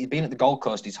 he's been at the Gold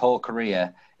Coast his whole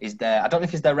career. I don't know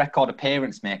if he's their record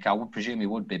appearance maker. I would presume he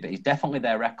would be, but he's definitely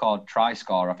their record try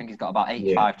scorer. I think he's got about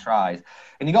 85 tries.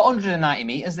 And he got 190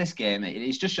 metres this game.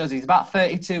 It just shows he's about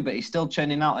 32, but he's still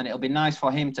churning out. And it'll be nice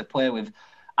for him to play with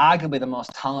arguably the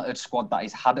most talented squad that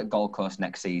he's had at Gold Coast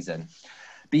next season.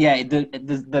 But yeah,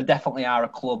 there definitely are a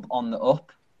club on the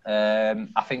up.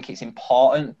 I think it's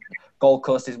important. Gold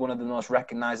Coast is one of the most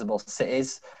recognisable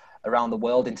cities around the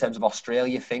world in terms of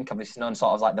Australia. I think obviously known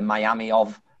sort of like the Miami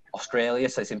of Australia,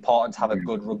 so it's important to have a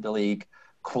good rugby league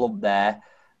club there.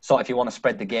 So if you want to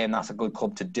spread the game, that's a good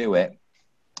club to do it.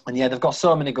 And yeah, they've got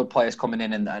so many good players coming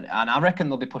in, and I reckon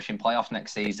they'll be pushing playoffs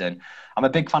next season. I'm a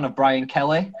big fan of Brian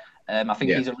Kelly. I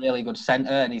think he's a really good centre,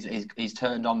 and he's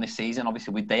turned on this season.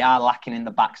 Obviously, they are lacking in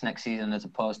the backs next season as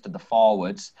opposed to the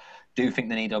forwards. Do think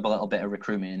they need a little bit of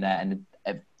recruitment in there. And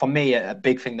for me, a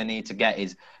big thing they need to get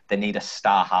is they need a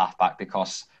star halfback,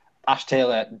 because Ash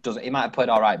Taylor he might have played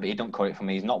all right, but he don't cut it for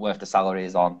me. He's not worth the salary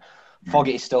he's on.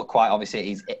 Foggett is still quite, obviously,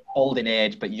 he's old in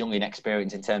age, but young in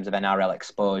experience in terms of NRL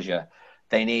exposure.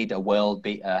 They need a world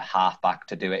beater halfback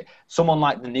to do it. Someone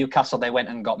like the Newcastle, they went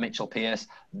and got Mitchell Pearce.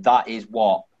 That is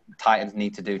what Titans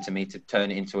need to do to me to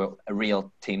turn it into a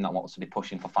real team that wants to be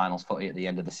pushing for finals footy at the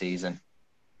end of the season.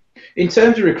 In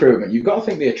terms of recruitment, you've got to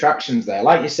think the attractions there.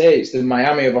 Like you say, it's the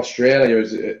Miami of Australia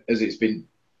as it's been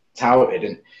touted,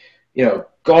 and you know,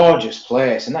 gorgeous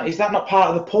place. And is that not part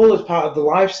of the pull, as part of the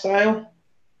lifestyle?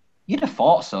 You'd have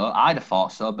thought so. I'd have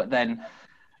thought so. But then,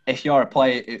 if you're a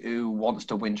player who wants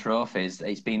to win trophies,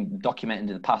 it's been documented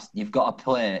in the past. You've got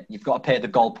to pay the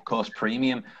Gold Coast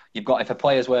premium. If a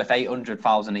player's worth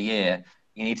 $800,000 a year,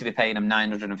 you need to be paying them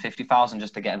 $950,000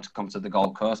 just to get them to come to the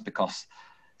Gold Coast, because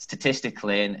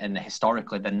statistically and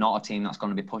historically, they're not a team that's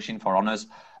going to be pushing for honours.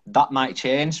 That might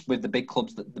change with the big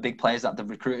clubs, the big players that they've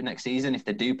recruited next season. If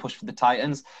they do push for the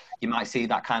Titans, you might see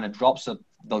that kind of drop. So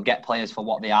they'll get players for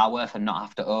what they are worth and not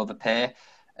have to overpay.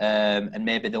 And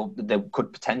maybe they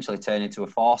could potentially turn into a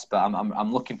force. But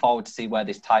I'm looking forward to see where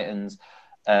this Titans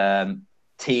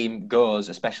team goes,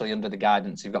 especially under the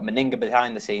guidance. You've got Meninga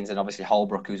behind the scenes, and obviously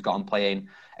Holbrook, who's got them playing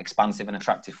expansive and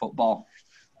attractive football.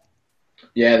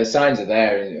 Yeah, the signs are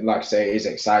there, and like I say, it is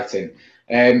exciting.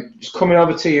 Just coming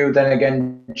over to you then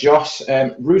again, Josh.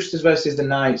 Roosters versus the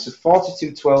Knights, a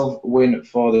 42-12 win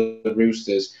for the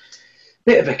Roosters.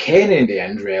 Bit of a cane in the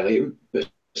end, really. But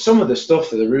some of the stuff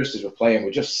that the Roosters were playing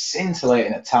were just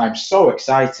scintillating at times. So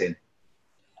exciting.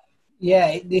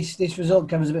 Yeah, this result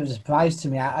comes as a bit of a surprise to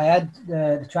me. I had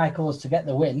the Tricolours to get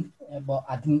the win, but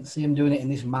I didn't see them doing it in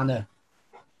this manner.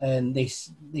 And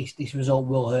this result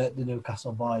will hurt the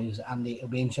Newcastle boys, and it'll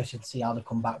be interesting to see how they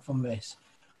come back from this.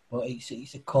 But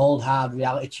it's a cold, hard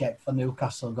reality check for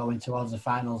Newcastle going towards the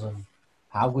finals of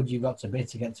how good you've got to be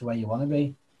to get to where you want to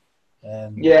be.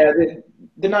 Yeah,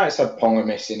 the Knights had Ponga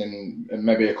missing and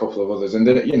maybe a couple of others, and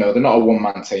they're not a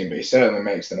one-man team, but he certainly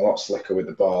makes them a lot slicker with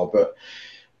the ball. But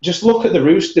just look at the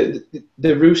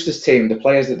Roosters team, the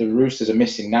players that the Roosters are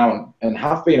missing now and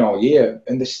have been all year,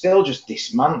 and they're still just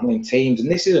dismantling teams.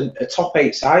 And this is a top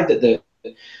 8 side that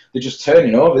they're just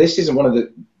turning over. This isn't one of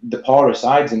the poorer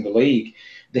sides in the league.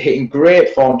 They're hitting great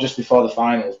form just before the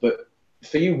finals. But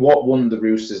for you, what won the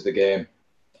Roosters the game?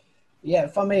 Yeah,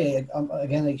 for me,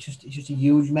 again, it's just a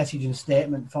huge message and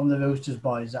statement from the Roosters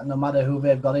boys that no matter who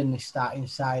they've got in this starting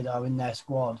side or in their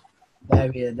squad,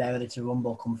 they're ready to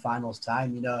rumble come finals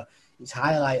time. You know, it's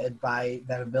highlighted by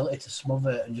their ability to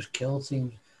smother and just kill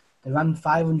teams. They ran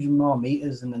 500 more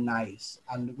metres than the Knights,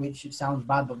 and which it sounds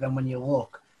bad, but then when you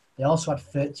look, they also had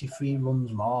 33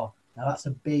 runs more. Now that's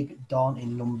a big,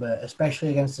 daunting number, especially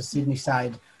against the Sydney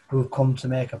side who have come to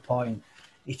make a point.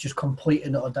 it's just complete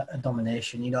and utter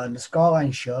domination, you know. And the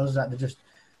scoreline shows that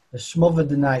they smothered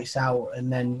the Knights out,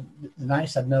 and then the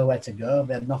Knights had nowhere to go.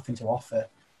 They had nothing to offer.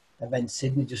 And then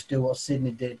Sydney just do what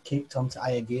Sydney did, kicked onto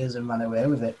higher gears and ran away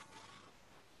with it.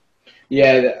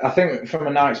 Yeah, I think from a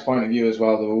Knights point of view as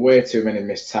well, there were way too many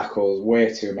missed tackles,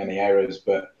 way too many errors.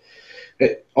 But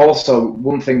also,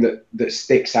 one thing that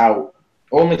sticks out,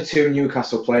 only 2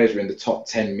 Newcastle players were in the top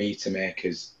 10 metre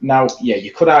makers. Now, yeah,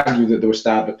 you could argue that they were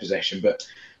starting possession, but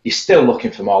you're still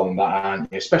looking for more than that,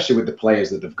 aren't you? Especially with the players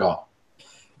that they've got.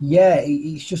 Yeah,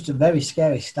 it's just a very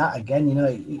scary stat again. You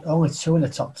know, only 2 in the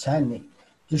top 10. It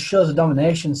just shows the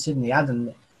domination Sydney had, and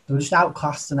they were just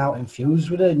outclassed and out-infused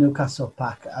with the Newcastle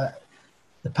pack.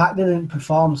 The pack didn't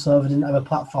perform, so they didn't have a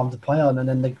platform to play on, and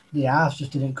then the Arse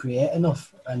just didn't create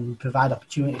enough and provide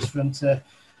opportunities for them to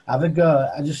have a go.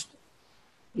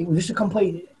 It was just a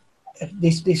complete.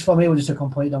 This for me was just a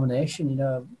complete domination. You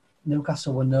know,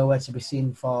 Newcastle were nowhere to be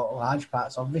seen for large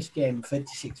parts of this game.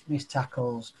 36 missed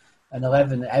tackles and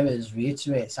 11 errors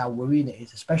reiterates how worrying it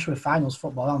is, especially with finals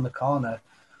football on the corner.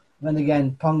 Then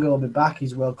again, Ponga will be back.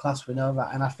 He's world class. We know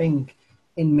that, and I think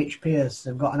in Mitch Pearce,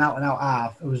 they've got an out-and-out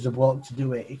half who's the bloke to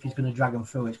do it. If he's going to drag them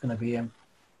through, it's going to be him.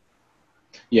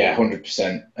 Yeah,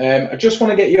 100%. I just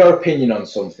want to get your opinion on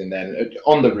something then,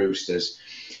 on the Roosters.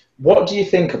 What do you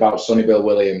think about Sonny Bill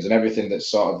Williams and everything that's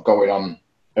sort of going on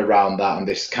around that and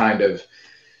this kind of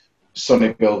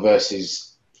Sonny Bill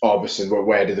versus Orbison,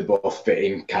 where do they both fit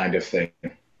in kind of thing?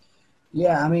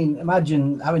 Yeah, I mean,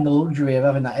 imagine having the luxury of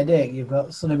having that headache. You've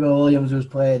got Sonny Bill Williams, who's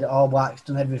played All Blacks,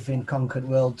 done everything, conquered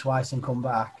world twice and come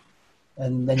back.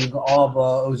 And then you've got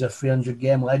Orbo, who's a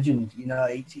 300-game legend. You know,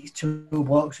 he's 2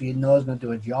 blokes who you know is going to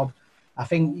do a job. I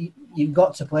think you've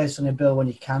got to play Sonny Bill when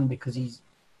you can, because he's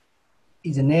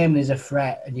a name and he's a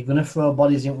threat, and you're going to throw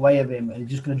bodies in the way of him, and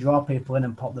he's just going to draw people in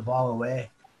and pop the ball away.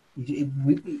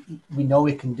 We know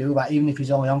he can do that, even if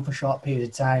he's only on for a short period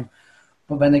of time.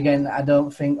 But then again, I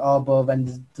don't think Orbo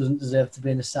then doesn't deserve to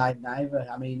be in the side neither.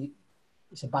 I mean,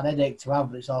 it's a bad headache to have,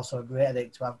 but it's also a great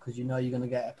headache to have, because you know you're going to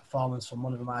get a performance from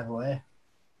one of them either way.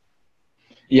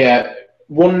 Yeah,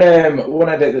 one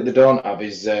headache that they don't have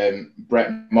is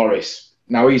Brett Morris.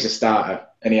 Now, he's a starter,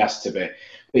 and he has to be.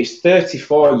 But he's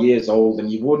 34 years old,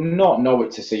 and you would not know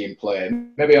it to see him play.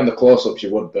 Maybe on the close-ups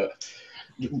you would, but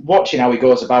watching how he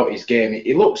goes about his game,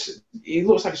 he looks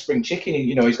like a spring chicken.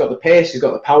 You know, he's got the pace, he's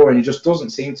got the power, and he just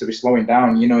doesn't seem to be slowing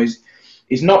down. You know,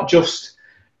 he's not just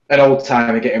an old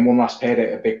timer getting one last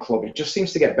payday at a big club. He just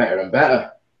seems to get better and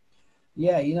better.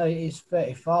 Yeah, you know, he's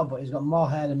 34, but he's got more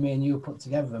hair than me and you put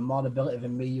together, and more ability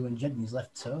than me, you, and Jed in his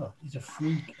left toe. He's a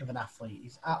freak of an athlete.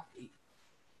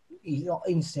 He's not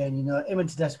insane. You know, him and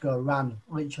Tedesco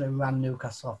literally ran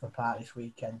Newcastle off the park this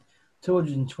weekend.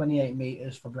 228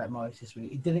 metres for Brett Morris this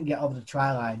week. He didn't get over the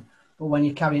try line, but when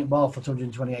you're carrying the ball for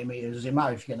 228 metres, does it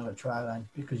matter if you're getting over the try line?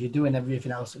 Because you're doing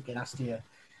everything else that gets asked of you.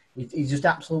 He's just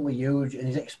absolutely huge, and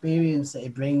his experience that he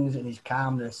brings and his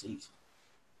calmness,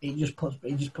 it just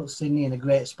puts Sydney in a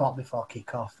great spot before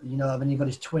kick-off. You know, then you've got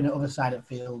his twin at the other side of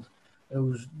the field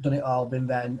who's done it all, been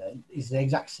there, and he's the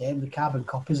exact same. The carbon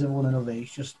copies of one another.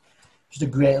 It's just a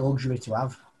great luxury to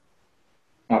have.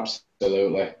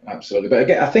 Absolutely. But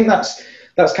again, I think that's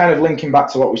kind of linking back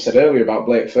to what we said earlier about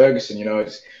Blake Ferguson. You know,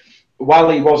 while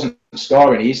he wasn't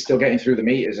scoring, he's still getting through the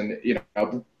meters, and you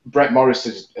know, Brett Morris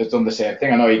has done the same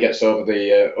thing. I know he gets over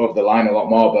the line a lot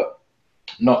more, but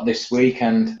not this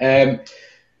weekend.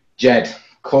 Jed,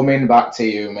 coming back to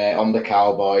you, mate, on the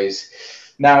Cowboys.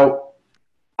 Now,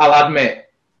 I'll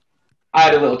admit, I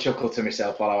had a little chuckle to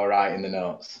myself while I was writing the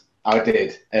notes. I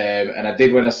did. And I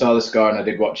did when I saw the score, and I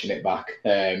did watching it back,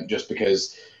 just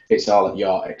because it's all at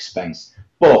your expense.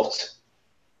 But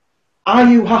are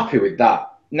you happy with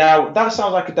that? Now, that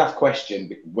sounds like a daft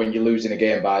question when you're losing a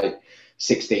game by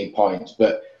 16 points,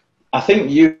 but I think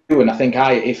you and I think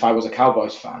I, if I was a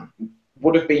Cowboys fan,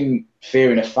 would have been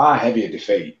fearing a far heavier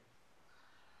defeat.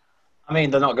 I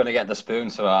mean, they're not going to get the spoon,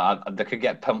 so they could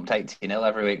get pumped 18-0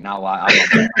 every week now. I'm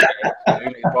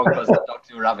not because the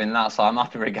Doctors were having that, so I'm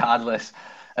happy regardless.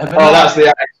 That's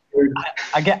the attitude.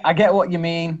 I get what you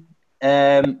mean.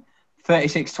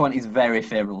 36-20 is very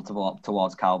favourable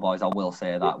towards Cowboys. I will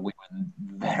say that we were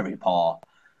very poor.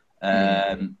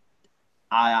 I'm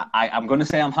going to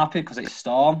say I'm happy because it's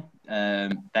Storm.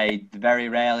 They very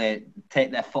rarely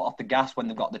take their foot off the gas when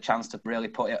they've got the chance to really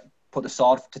put the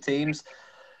sword to teams.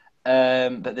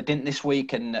 But they didn't this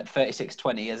week, and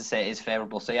 36-20, as I say, is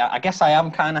favourable. So yeah, I guess I am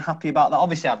kind of happy about that.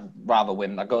 Obviously, I'd rather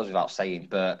win. That goes without saying.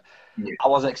 But yeah. I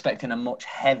was expecting a much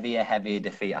heavier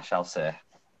defeat, I shall say.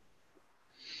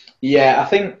 Yeah, I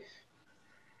think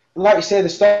like you say, the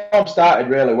Storm started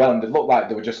really well, and they looked like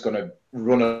they were just going to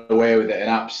run away with it and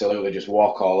absolutely just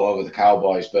walk all over the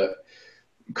Cowboys. But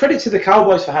credit to the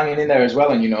Cowboys for hanging in there as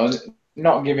well, and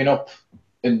not giving up,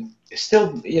 and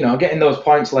still getting those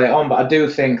points late on. But I do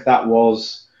think that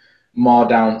was more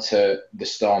down to the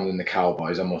Storm than the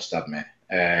Cowboys, I must admit.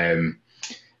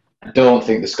 I don't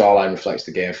think the scoreline reflects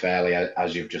the game fairly,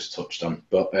 as you've just touched on.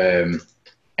 But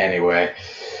anyway,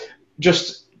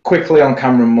 just quickly on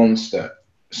Cameron Munster,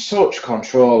 such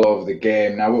control over the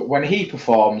game. Now, when he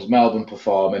performs, Melbourne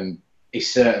perform, and he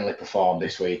certainly performed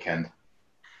this weekend.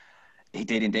 He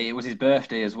did indeed. It was his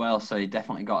birthday as well, so he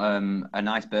definitely got a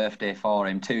nice birthday for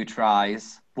him. 2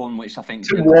 tries, one which I think...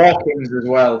 2 walk-ins as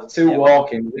well. 2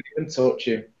 walk-ins, didn't even touch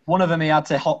him. One of them he had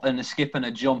to hop and a skip and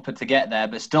a jumper to get there,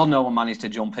 but still no one managed to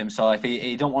jump him. So if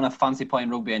he don't want to fancy playing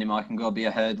rugby anymore, he can go be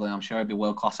a hurdler. I'm sure he'll be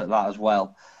world class at that as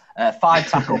well.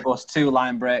 5 tackle busts, 2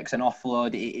 line breaks, an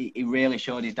offload. He really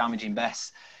showed his damaging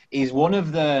best. He's one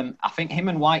of the, I think him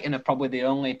and Whiten are probably the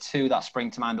only 2 that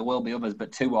spring to mind. There will be others,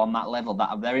 but 2 on that level that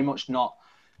are very much not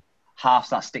halves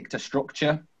that stick to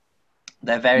structure.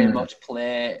 They very much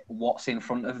play what's in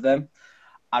front of them.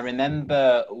 I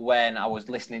remember when I was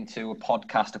listening to a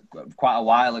podcast quite a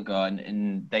while ago,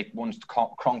 and they once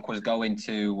Cronk was going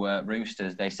to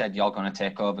Roosters, they said, "You're going to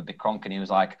take over Big Cronk," and he was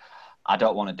like, "I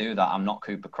don't want to do that. I'm not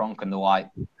Cooper Cronk." And they're like,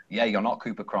 "Yeah, you're not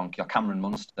Cooper Cronk. You're Cameron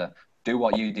Munster. Do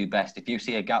what you do best. If you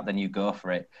see a gap, then you go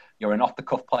for it. You're an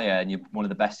off-the-cuff player, and you're one of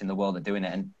the best in the world at doing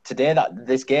it." And today,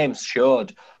 this game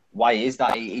showed why he is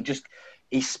that.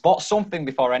 He spots something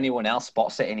before anyone else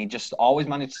spots it, and he just always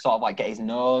managed to sort of like get his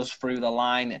nose through the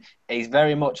line. He's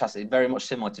very much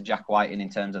similar to Jack Whiten in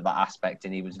terms of that aspect,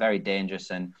 and he was very dangerous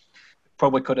and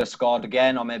probably could have scored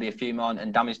again or maybe a few more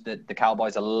and damaged the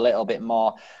Cowboys a little bit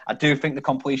more. I do think the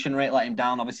completion rate let him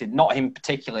down. Obviously, not him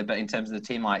particularly, but in terms of the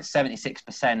team, like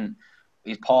 76%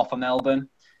 is poor for Melbourne.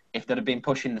 If they'd have been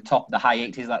pushing the high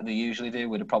 80s like they usually do,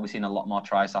 we'd have probably seen a lot more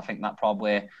tries. So I think that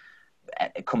probably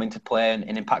come into play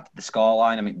and impacted the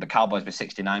scoreline. I mean, the Cowboys were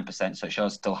 69%, so it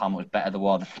shows still how much better they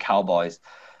were than the Cowboys.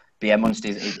 But yeah, Munster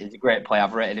is a great player.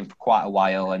 I've rated him for quite a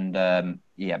while, and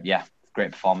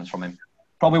great performance from him.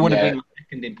 Probably would have been my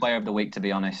second in Player of the Week, to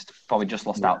be honest. Probably just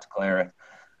lost out to Cleary.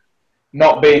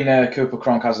 Not being Cooper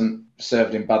Cronk hasn't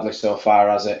served him badly so far,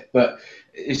 has it? But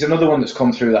he's another one that's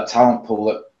come through that talent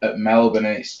pool at Melbourne,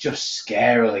 and it's just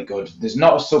scarily good. There's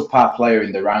not a subpar player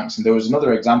in the ranks, and there was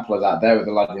another example of that there with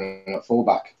the lad running at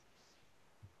fullback.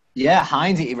 Yeah,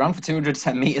 Hines, he ran for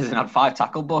 210 metres and had 5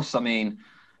 tackle busts. I mean,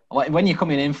 when you're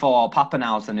coming in for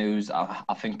Pappenhausen, who's,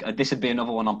 I think this would be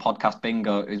another one on Podcast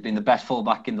Bingo, who's been the best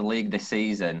fullback in the league this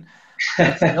season,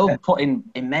 still putting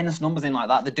immense numbers in like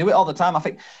that. They do it all the time. I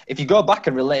think if you go back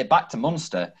and relate it back to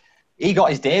Munster, he got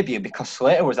his debut because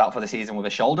Slater was out for the season with a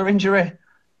shoulder injury.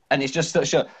 And it's just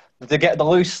such they get the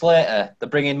loose Slater, they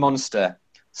bring in Munster.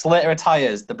 Slater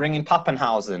retires, they bring in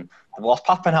Pappenhausen. They've lost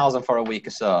Pappenhausen for a week or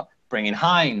so, bring in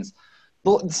Hines.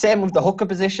 Same with the hooker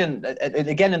position.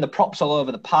 Again, in the props all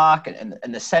over the park and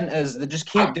the centres, they just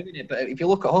keep doing it. But if you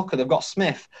look at hooker, they've got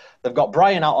Smith, they've got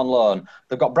Brian out on loan,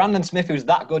 they've got Brandon Smith, who's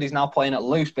that good, he's now playing at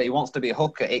loose, but he wants to be a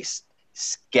hooker. It's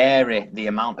scary, the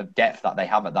amount of depth that they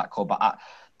have at that club.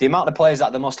 The amount of players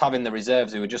that they must have in the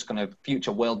reserves who are just going to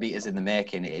future world beaters in the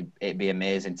making, it'd be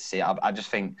amazing to see. I just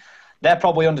think they're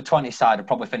probably under 20 side, are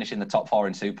probably finishing the top 4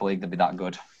 in Super League. They'd be that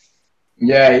good.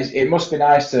 Yeah, it must be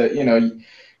nice to,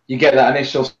 you get that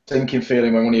initial sinking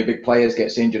feeling when one of your big players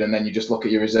gets injured, and then you just look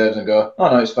at your reserves and go, "Oh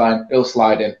no, it's fine. He'll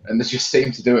slide in." And they just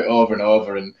seem to do it over and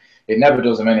over, and it never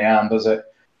does them any harm, does it?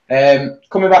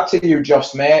 Coming back to you,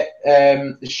 Josh, mate.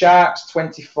 The Sharks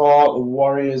 24, the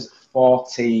Warriors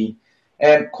 14.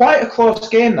 Quite a close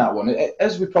game, that one,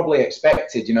 as we probably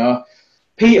expected.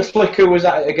 Peter Flicker was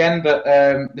at it again, but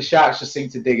the Sharks just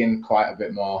seemed to dig in quite a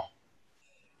bit more.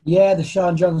 Yeah, the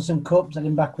Sean Johnson Cup,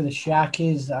 heading back with the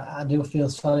Sharkies. I do feel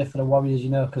sorry for the Warriors,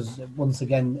 because once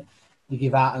again, they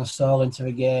give heart and soul into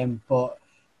the game, but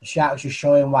the Sharks are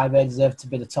showing why they deserve to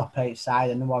be the top 8 side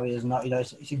and the Warriors not.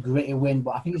 It's a gritty win,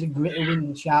 but I think it's a gritty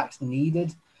win the Sharks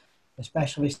needed,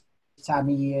 especially this time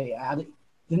of year.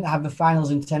 Didn't have the finals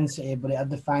intensity, but it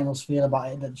had the finals feel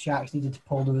about it that the Sharks needed to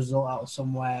pull the result out of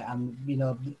somewhere, and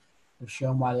they've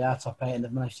shown why they are top 8 and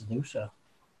they've managed to do so.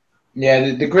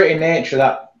 Yeah, the gritty nature of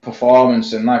that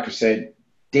performance, and like I said,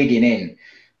 digging in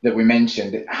that we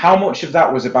mentioned, how much of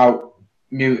that was about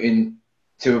muting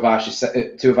Tuivasa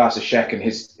Sheck and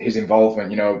his involvement?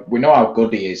 We know how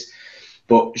good he is,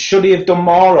 but should he have done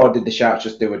more, or did the Sharks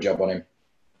just do a job on him?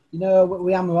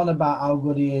 We hammer on about how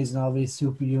good he is and all these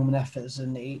superhuman efforts,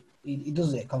 and he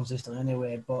does it consistently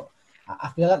anyway. But I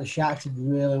feel like the Sharks did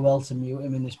really well to mute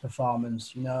him in this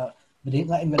performance. They didn't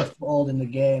let him get a foothold in the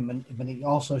game, and but it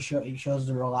also it shows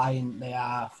the reliant they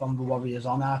are from the Warriors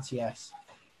on RTS.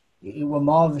 It were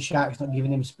more of the Sharks not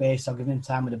giving him space or giving him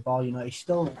time with the ball. You know, he's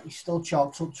still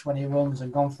chalked up 20 runs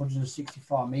and gone for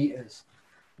 164 metres,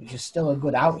 which is still a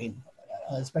good outing,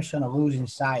 especially on a losing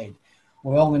side.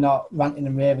 We're only not ranting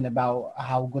and raving about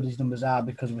how good his numbers are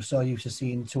because we're so used to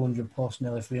seeing 200 plus,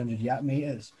 nearly 300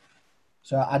 metres.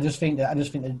 So I just think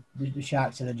the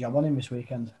Sharks did a job on him this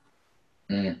weekend.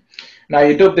 Now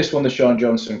you dubbed this one the Sean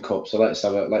Johnson Cup, so let's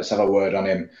have a word on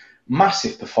him.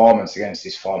 Massive performance against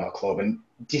his former club, and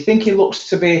do you think he looks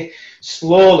to be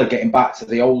slowly getting back to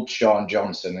the old Sean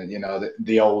Johnson? You know,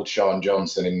 the old Sean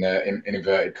Johnson in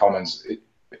inverted commas.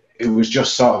 It was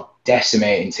just sort of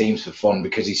decimating teams for fun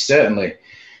because he's certainly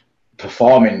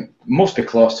performing. Must be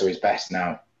close to his best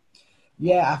now.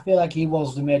 Yeah, I feel like he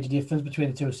was the major difference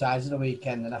between the two sides of the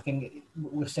weekend, and I think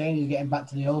we're saying he's getting back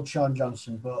to the old Sean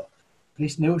Johnson, but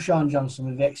this new Sean Johnson,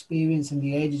 with the experience and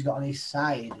the age he's got on his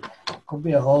side, could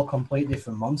be a whole complete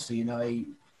different monster. You know, he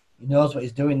knows what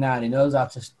he's doing now, and he knows how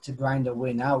to grind a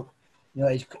win out. You know,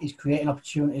 he's creating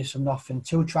opportunities from nothing.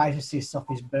 2 tries assists off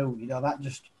his boot. You know, that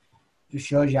just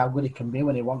shows you how good he can be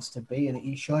when he wants to be, and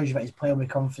it shows you that he's playing with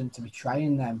confidence to be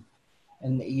trying them.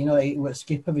 And, you know, he was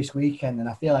skipper this weekend, and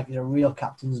I feel like he's a real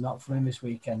captain's knock for him this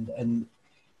weekend. And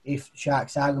if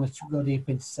Sharks are going to go deep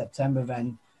into September,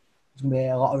 then there's going to be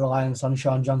a lot of reliance on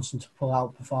Sean Johnson to pull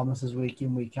out performances week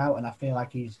in, week out. And I feel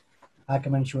like he's, like I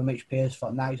mentioned with Mitch Pearce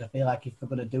for nights, I feel like if they're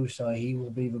going to do so, he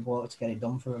will be the bloke to get it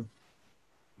done for him.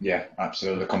 Yeah,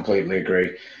 absolutely. Completely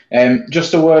agree.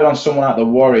 Just a word on someone at the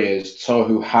Warriors,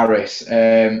 Tohu Harris.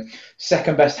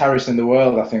 Second best Harris in the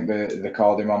world, I think they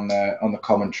called him on the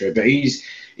commentary. But he's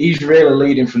really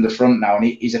leading from the front now, and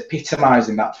he's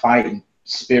epitomising that fighting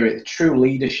spirit, the true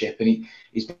leadership, and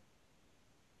he's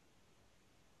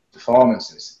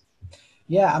performances.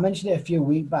 Yeah, I mentioned it a few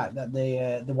weeks back that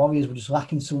the Warriors were just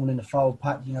lacking someone in the forward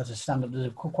pack, you know, to stand up.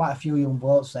 There's quite a few young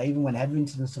blokes there, even when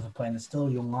Hetherington and stuff are playing, they're still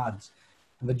young lads.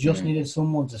 And they just needed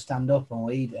someone to stand up and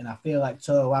lead. And I feel like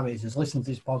Tohu Harris has listened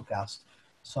to this podcast,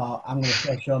 so I'm going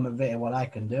to show him a bit of what I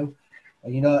can do.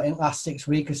 And, you know, in the last 6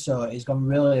 weeks or so, he's gone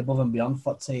really above and beyond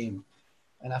for the team.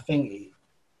 And I think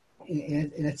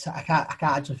I can't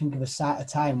actually think of a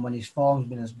time when his form's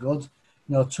been as good.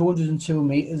 You know, 202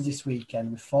 metres this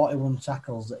weekend with 41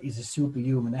 tackles is a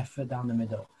superhuman effort down the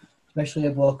middle. Especially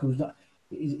a bloke who's not...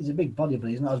 He's a big body,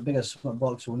 but he's not as big as some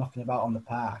blokes who are knocking about on the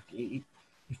park. He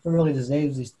thoroughly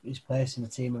deserves his place in the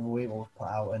team of the week we've put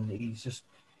out, and he's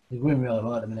going really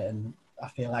well at the minute, and I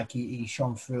feel like he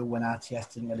shone through when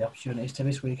RTS didn't get the opportunities to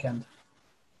this weekend.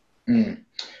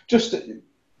 Just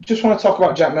want to talk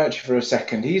about Jack Murchie for a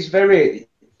second. He's very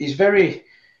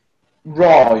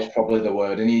raw is probably the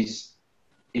word, and he's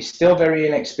still very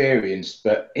inexperienced,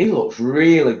 but he looks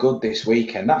really good this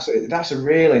weekend. That's a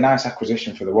really nice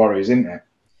acquisition for the Warriors, isn't it?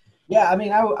 Yeah, I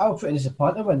mean, I was pretty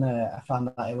disappointed when I found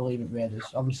that they were leaving Raiders.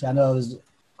 Obviously, I know there's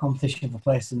competition for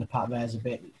places in the pack there is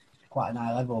quite an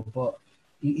high level, but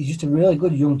he's just a really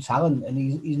good young talent, and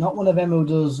he's not one of them who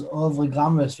does overly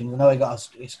glamorous things. I know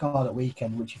he scored at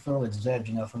weekend, which he thoroughly deserved,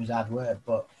 you know, from his hard work,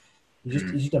 but he's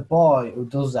just a boy who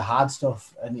does the hard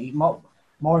stuff, and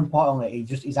more importantly,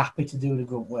 he's happy to do the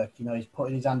grunt work. You know, he's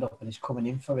putting his hand up and he's coming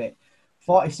in for it.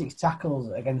 46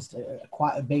 tackles against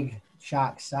quite a big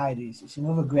Sharks side. It's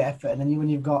another great effort. And then when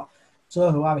you've got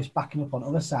Tohu Harris backing up on the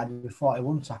other side with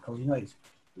 41 tackles, you know, it's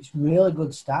really good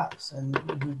stats, and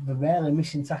they're rarely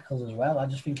missing tackles as well. I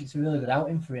just think it's a really good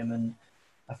outing for him, and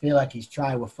I feel like his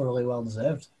try were thoroughly well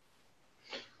deserved.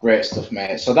 Great stuff,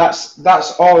 mate. So that's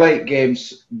all 8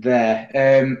 games there.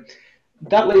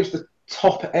 That leaves the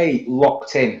top 8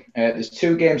 locked in. There's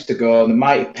 2 games to go. The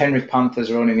mighty Penrith Panthers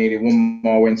are only needing one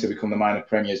more win to become the minor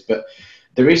premiers, but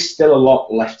there is still a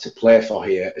lot left to play for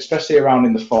here, especially around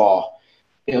in the 4.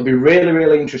 It'll be really,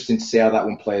 really interesting to see how that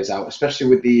one plays out, especially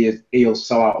with the Eels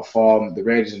so out of form, the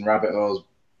Raiders and Rabbitohs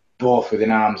both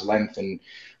within arm's length and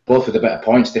both with a better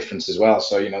points difference as well.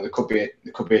 So, you know, there could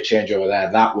be a change over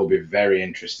there. That will be very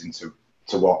interesting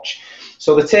to watch.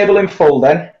 So the table in full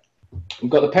then. We've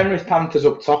got the Penrith Panthers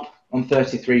up top on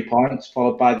 33 points,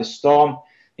 followed by the Storm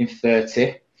in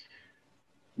 30.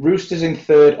 Roosters in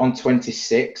 3rd on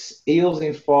 26. Eels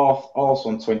in 4th, also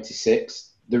on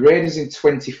 26. The Raiders in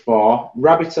 24.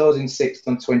 Rabbitohs in 6th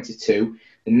on 22.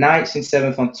 The Knights in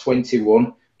 7th on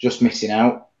 21, just missing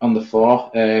out on the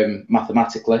 4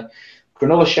 mathematically.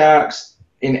 Cronulla Sharks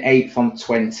in 8th on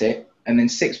 20. And then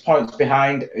 6 points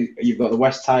behind, you've got the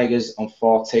West Tigers on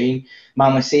 14,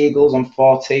 Manly Seagulls on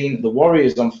 14, the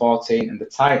Warriors on 14, and the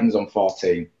Titans on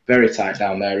 14. Very tight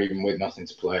down there, even with nothing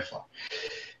to play for.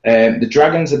 The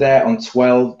Dragons are there on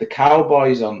 12, the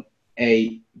Cowboys on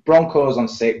 8, Broncos on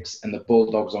 6, and the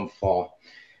Bulldogs on 4.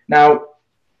 Now,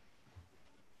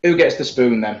 who gets the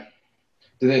spoon then?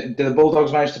 Do the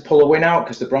Bulldogs manage to pull a win out?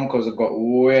 Because the Broncos have got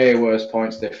way worse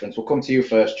points difference. We'll come to you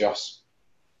first, Joss.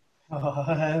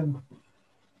 I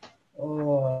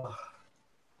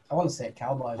want to say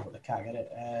Cowboys, but they can't get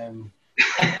it.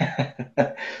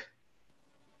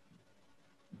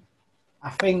 I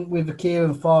think with the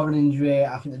Kieran Foran injury,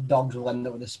 I think the Dogs will end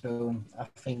up with a spoon. I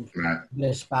think a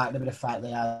bit of spark, a bit of fight they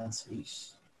had,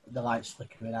 the light's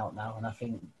flickering out now, and I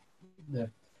think the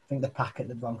pack at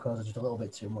the Broncos are just a little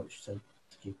bit too much to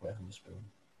keep away from the spoon.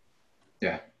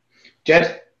 Yeah.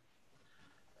 Jed?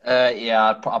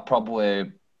 I'd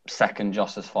probably second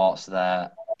Joss's thoughts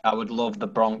there. I would love the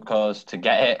Broncos to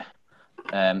get it,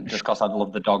 just because I'd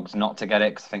love the Dogs not to get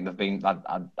it, because I think they've been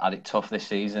had it tough this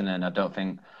season, and I don't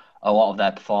think a lot of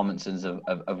their performances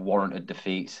have warranted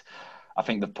defeats. I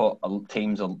think they've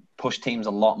pushed teams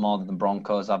a lot more than the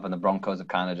Broncos have, and the Broncos have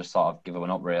kind of just sort of given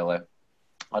up, really.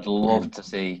 I'd love to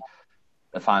see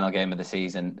the final game of the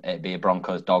season it be a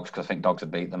Broncos-Dogs, because I think Dogs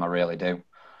would beat them, I really do.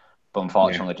 But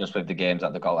unfortunately, just with the games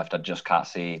that they've got left, I just can't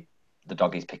see the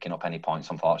Doggies picking up any points,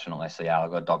 unfortunately. So yeah, I'll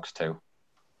go Dogs too.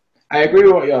 I agree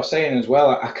with what you're saying as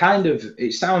well.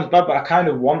 It sounds bad, but I kind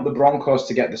of want the Broncos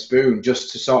to get the spoon,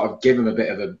 just to sort of give them a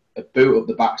bit of a boot up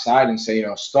the backside and say,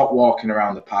 stop walking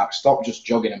around the park, stop just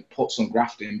jogging and put some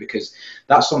graft in, because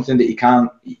that's something that you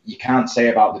can't say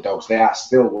about the Dogs. They are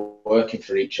still working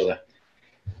for each other.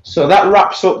 So that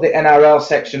wraps up the NRL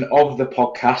section of the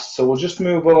podcast. So we'll just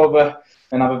move over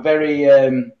and have a very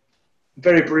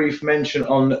very brief mention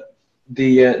on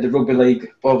the Rugby League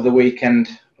over the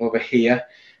weekend over here.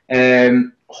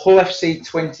 Hull FC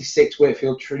 26,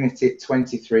 Wakefield Trinity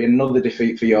 23, another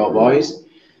defeat for your boys.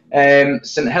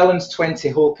 St Helens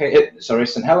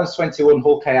 21,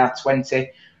 Hull KR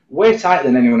 20. Way tighter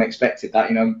than anyone expected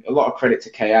that. A lot of credit to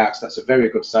KR, because that's a very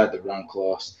good side that ran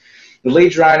close. The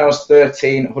Leeds Rhinos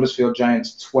 13, Huddersfield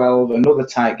Giants 12. Another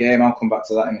tight game. I'll come back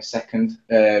to that in a second.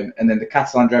 And then the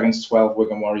Catalan Dragons 12,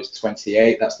 Wigan Warriors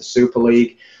 28. That's the Super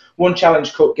League. One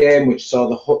Challenge Cup game, which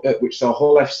saw Hull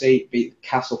FC beat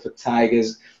Castleford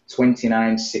Tigers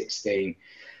 29-16.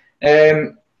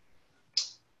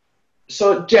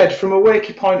 So, Jed, from a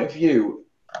Wakey point of view,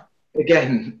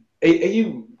 again, are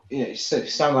you? It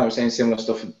sounds like we're saying similar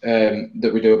stuff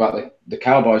that we do about the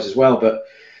Cowboys as well, but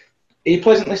are you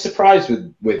pleasantly surprised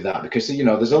with that? Because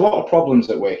there's a lot of problems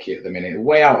at Wakey at the minute,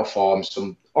 way out of form,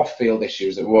 some off-field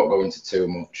issues that we won't go into too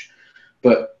much,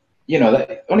 but.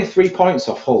 Only 3 points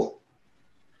off Hull.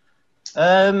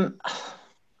 I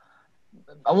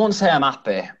won't say I'm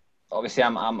happy. Obviously,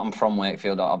 I'm from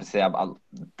Wakefield. Obviously,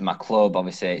 my club.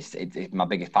 Obviously, it's my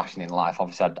biggest passion in life.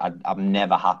 Obviously, I'm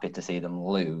never happy to see them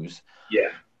lose. Yeah,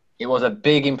 it was a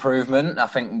big improvement. I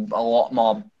think a lot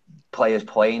more players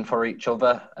playing for each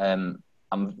other. I'm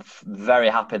very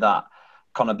happy that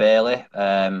Connor Bailey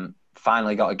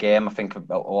finally got a game. I think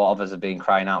a lot of us have been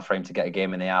crying out for him to get a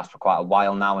game in the arse for quite a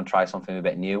while now and try something a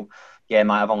bit new. Yeah,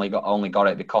 might have only got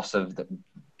it because of the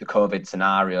COVID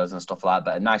scenarios and stuff like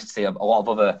that. But nice to see a lot of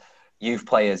other youth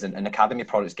players and academy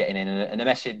products getting in.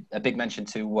 And a big mention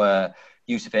to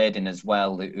Yusuf Aydin as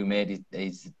well, who made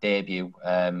his debut.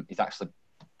 He's actually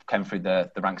came through the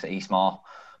ranks at Eastmore.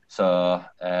 So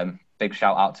big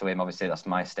shout out to him. Obviously, that's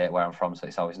my state where I'm from, so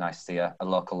it's always nice to see a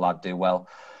local lad do well.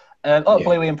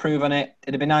 Hopefully we improve on it.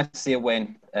 It'd be nice to see a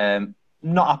win.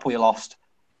 Not happy we lost.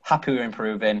 Happy we're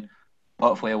improving.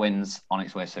 Hopefully a win's on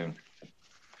its way soon.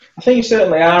 I think you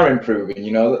certainly are improving.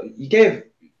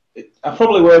 I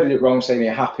probably worded it wrong saying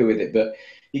you're happy with it, but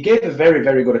you gave a very,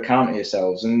 very good account of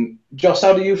yourselves. And Joss,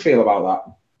 how do you feel about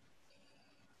that?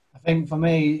 I think for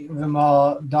me, the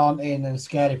more daunting and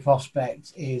scary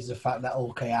prospect is the fact that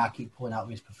OKR keep pulling out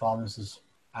these performances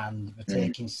and they're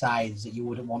taking sides that you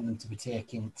wouldn't want them to be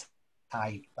taking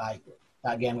tight. Like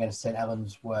that game against St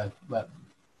Helens where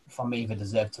for me, they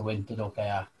deserve to win, did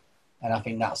OKR. And I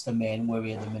think that's the main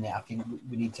worry at the minute. I think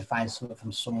we need to find something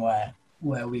from somewhere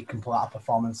where we can pull out a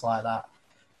performance like that.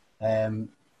 I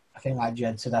think, like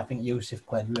Jed said, I think Yusuf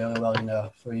played really well,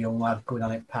 for a young lad going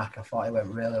on at Pack. I thought he went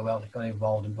really well. He got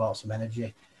involved and brought some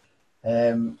energy.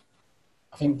 I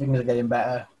think things are getting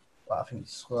better, but I think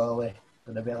it's slowly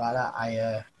going to be like that.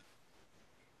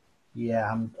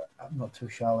 I'm not too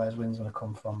sure where his win's going to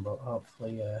come from, but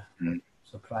hopefully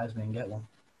surprise me and get one.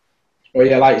 Well,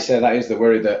 yeah, like you said, that is the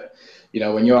worry that,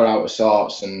 when you're out of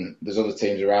sorts and there's other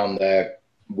teams around there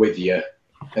with you,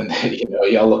 and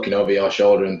you're looking over your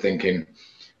shoulder and thinking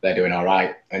they're doing all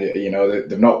right. And,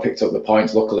 they've not picked up the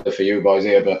points, luckily for you boys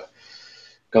here, but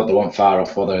God, they weren't far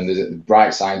off, were they? And there's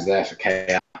bright signs there for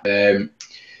KR.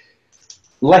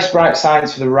 Less bright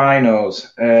signs for the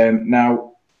Rhinos.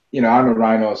 Now, I'm a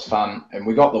Rhinos fan, and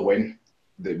we got the win,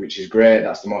 which is great.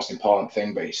 That's the most important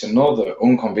thing. But it's another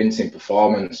unconvincing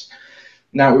performance.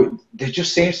 Now, there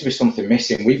just seems to be something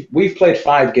missing. We've played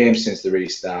 5 games since the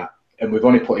restart, and we've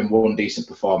only put in one decent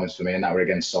performance for me, and that were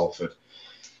against Salford.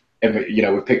 And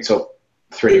we picked up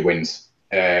 3 wins,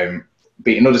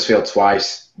 beating Huddersfield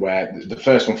twice. Where the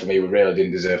first one for me, we really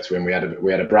didn't deserve to win. We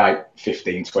had a bright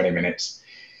 15, 20 minutes.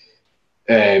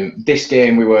 This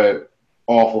game, we were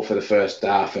awful for the first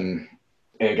half, and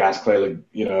guys clearly,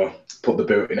 put the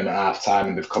boot in them at half time,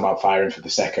 and they've come out firing for the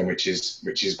second, which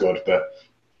is good. But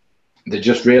there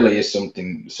just really is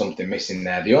something missing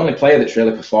there. The only player that's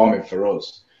really performing for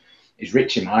us is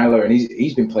Richie Myler, and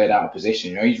he's been played out of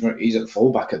position. He's at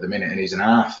fullback at the minute, and he's an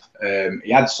half.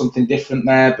 He had something different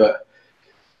there, but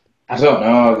I don't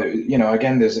know.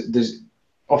 Again, there's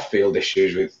off-field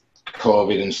issues with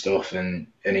COVID and stuff and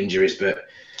injuries, but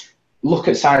look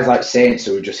at sides like Saints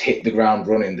who just hit the ground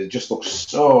running. They just look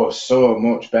so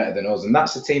much better than us, and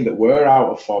that's a team that were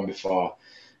out of form before.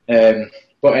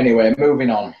 But anyway, moving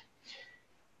on.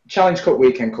 Challenge Cup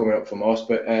weekend coming up for us,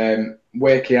 but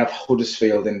Wakey have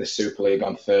Huddersfield in the Super League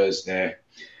on Thursday.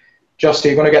 Joss, are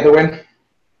you going to get the win?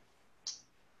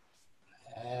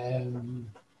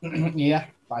 Yeah,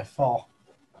 by 4.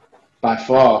 By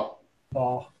 4?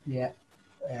 4, yeah.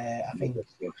 I think.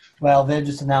 Well, they've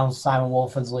just announced Simon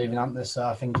Wolford's leaving, haven't they? So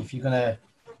I think if you're gonna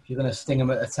sting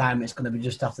him at the time, it's going to be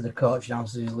just after the coach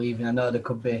announces he's leaving. I know there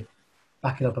could be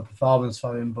backing up a performance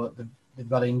for him, but they've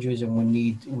got injuries, and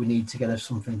we need to get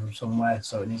something from somewhere,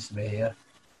 so it needs to be here.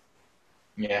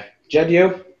 Yeah, Jed,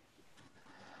 you?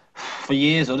 For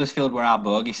years, Huddersfield were our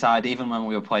bogey side. Even when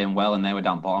we were playing well and they were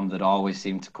down bottom, they'd always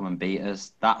seem to come and beat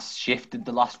us. That's shifted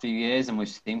the last few years, and we've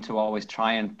seemed to always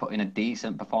try and put in a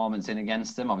decent performance in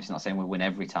against them. Obviously, not saying we win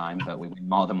every time, but we win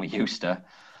more than we used to.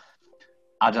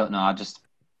 I don't know. I just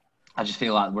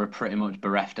feel like we're pretty much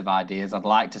bereft of ideas. I'd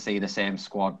like to see the same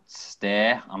squad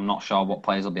stay. I'm not sure what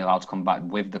players will be allowed to come back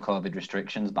with the COVID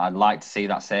restrictions, but I'd like to see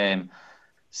that same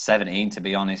 17, to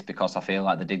be honest, because I feel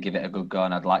like they did give it a good go,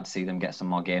 and I'd like to see them get some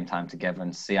more game time together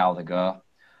and see how they go.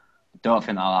 Don't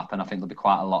think that'll happen. I think there'll be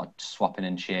quite a lot of swapping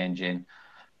and changing.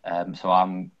 So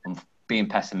I'm being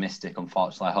pessimistic,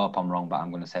 unfortunately. I hope I'm wrong, but I'm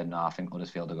going to say no. I think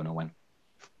Huddersfield are going to win.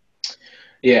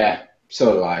 Yeah,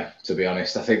 so do I, to be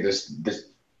honest. I think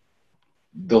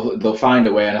they'll find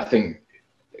a way, and I think,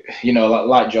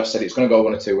 like Josh said, it's going to go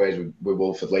one or two ways with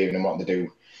Wolford leaving and what they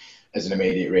do as an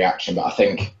immediate reaction. But I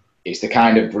think it's the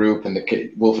kind of group, and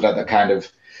Wolford had that kind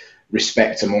of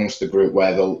respect amongst the group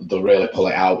where they'll really pull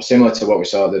it out, similar to what we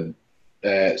saw at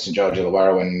the St George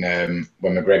Illawarra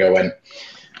when McGregor went.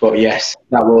 But yes,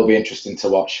 that will be interesting to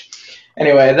watch.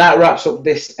 Anyway, that wraps up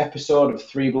this episode of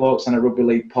 3 Blokes and a Rugby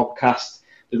League podcast.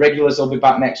 The regulars will be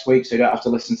back next week, so you don't have to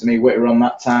listen to me witter on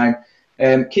that time.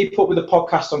 Keep up with the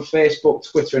podcast on Facebook,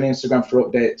 Twitter and Instagram for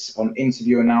updates on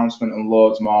interview announcement and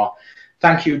loads more.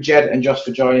 Thank you, Jed and Josh,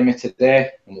 for joining me today,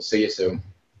 and we'll see you soon.